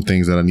got some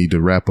things that I need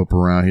to wrap up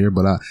around here,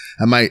 but I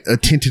might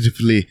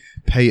attentively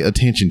pay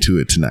attention to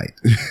it tonight.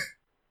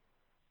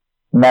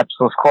 Nets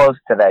was closed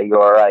today. You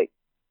were right.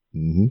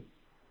 Mm-hmm.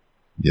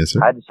 Yes,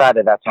 sir. I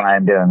decided that's what I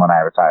am doing when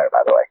I retire,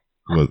 by the way.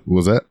 What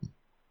was that?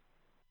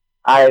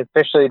 I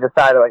officially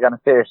decided, like, on a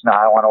serious note,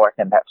 I want to work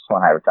in Nets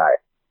when I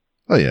retire.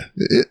 Oh, yeah.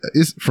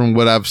 It's from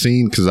what I've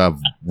seen, because I've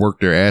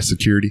worked there as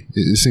security,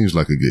 it seems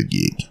like a good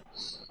gig.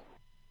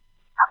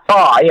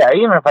 Oh, yeah.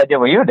 Even if I did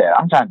what you did,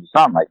 I'm trying to do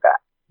something like that.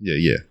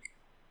 Yeah.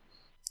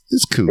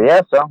 It's cool.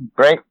 Yeah, so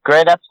great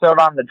episode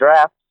on the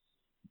draft.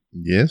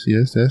 Yes.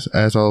 That's,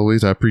 as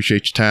always, I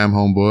appreciate your time,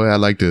 homeboy. I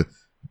like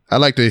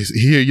to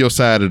hear your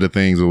side of the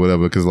things or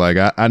whatever, because, like,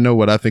 I know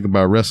what I think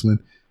about wrestling.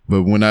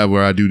 But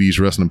whenever I do these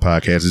wrestling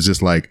podcasts, it's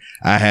just like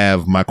I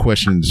have my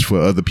questions for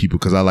other people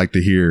because I like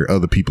to hear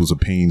other people's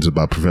opinions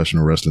about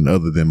professional wrestling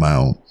other than my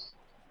own.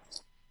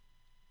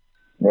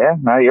 Yeah,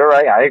 no, you're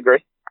right. I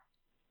agree.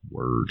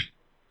 Word.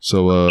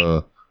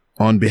 So,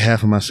 on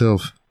behalf of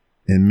myself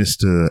and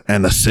Mr.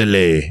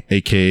 Anasele,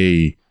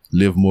 a.k.a.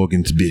 Liv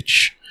Morgan's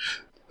bitch,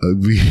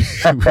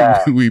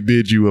 we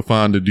bid you a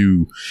fond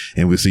adieu,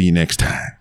 and we'll see you next time.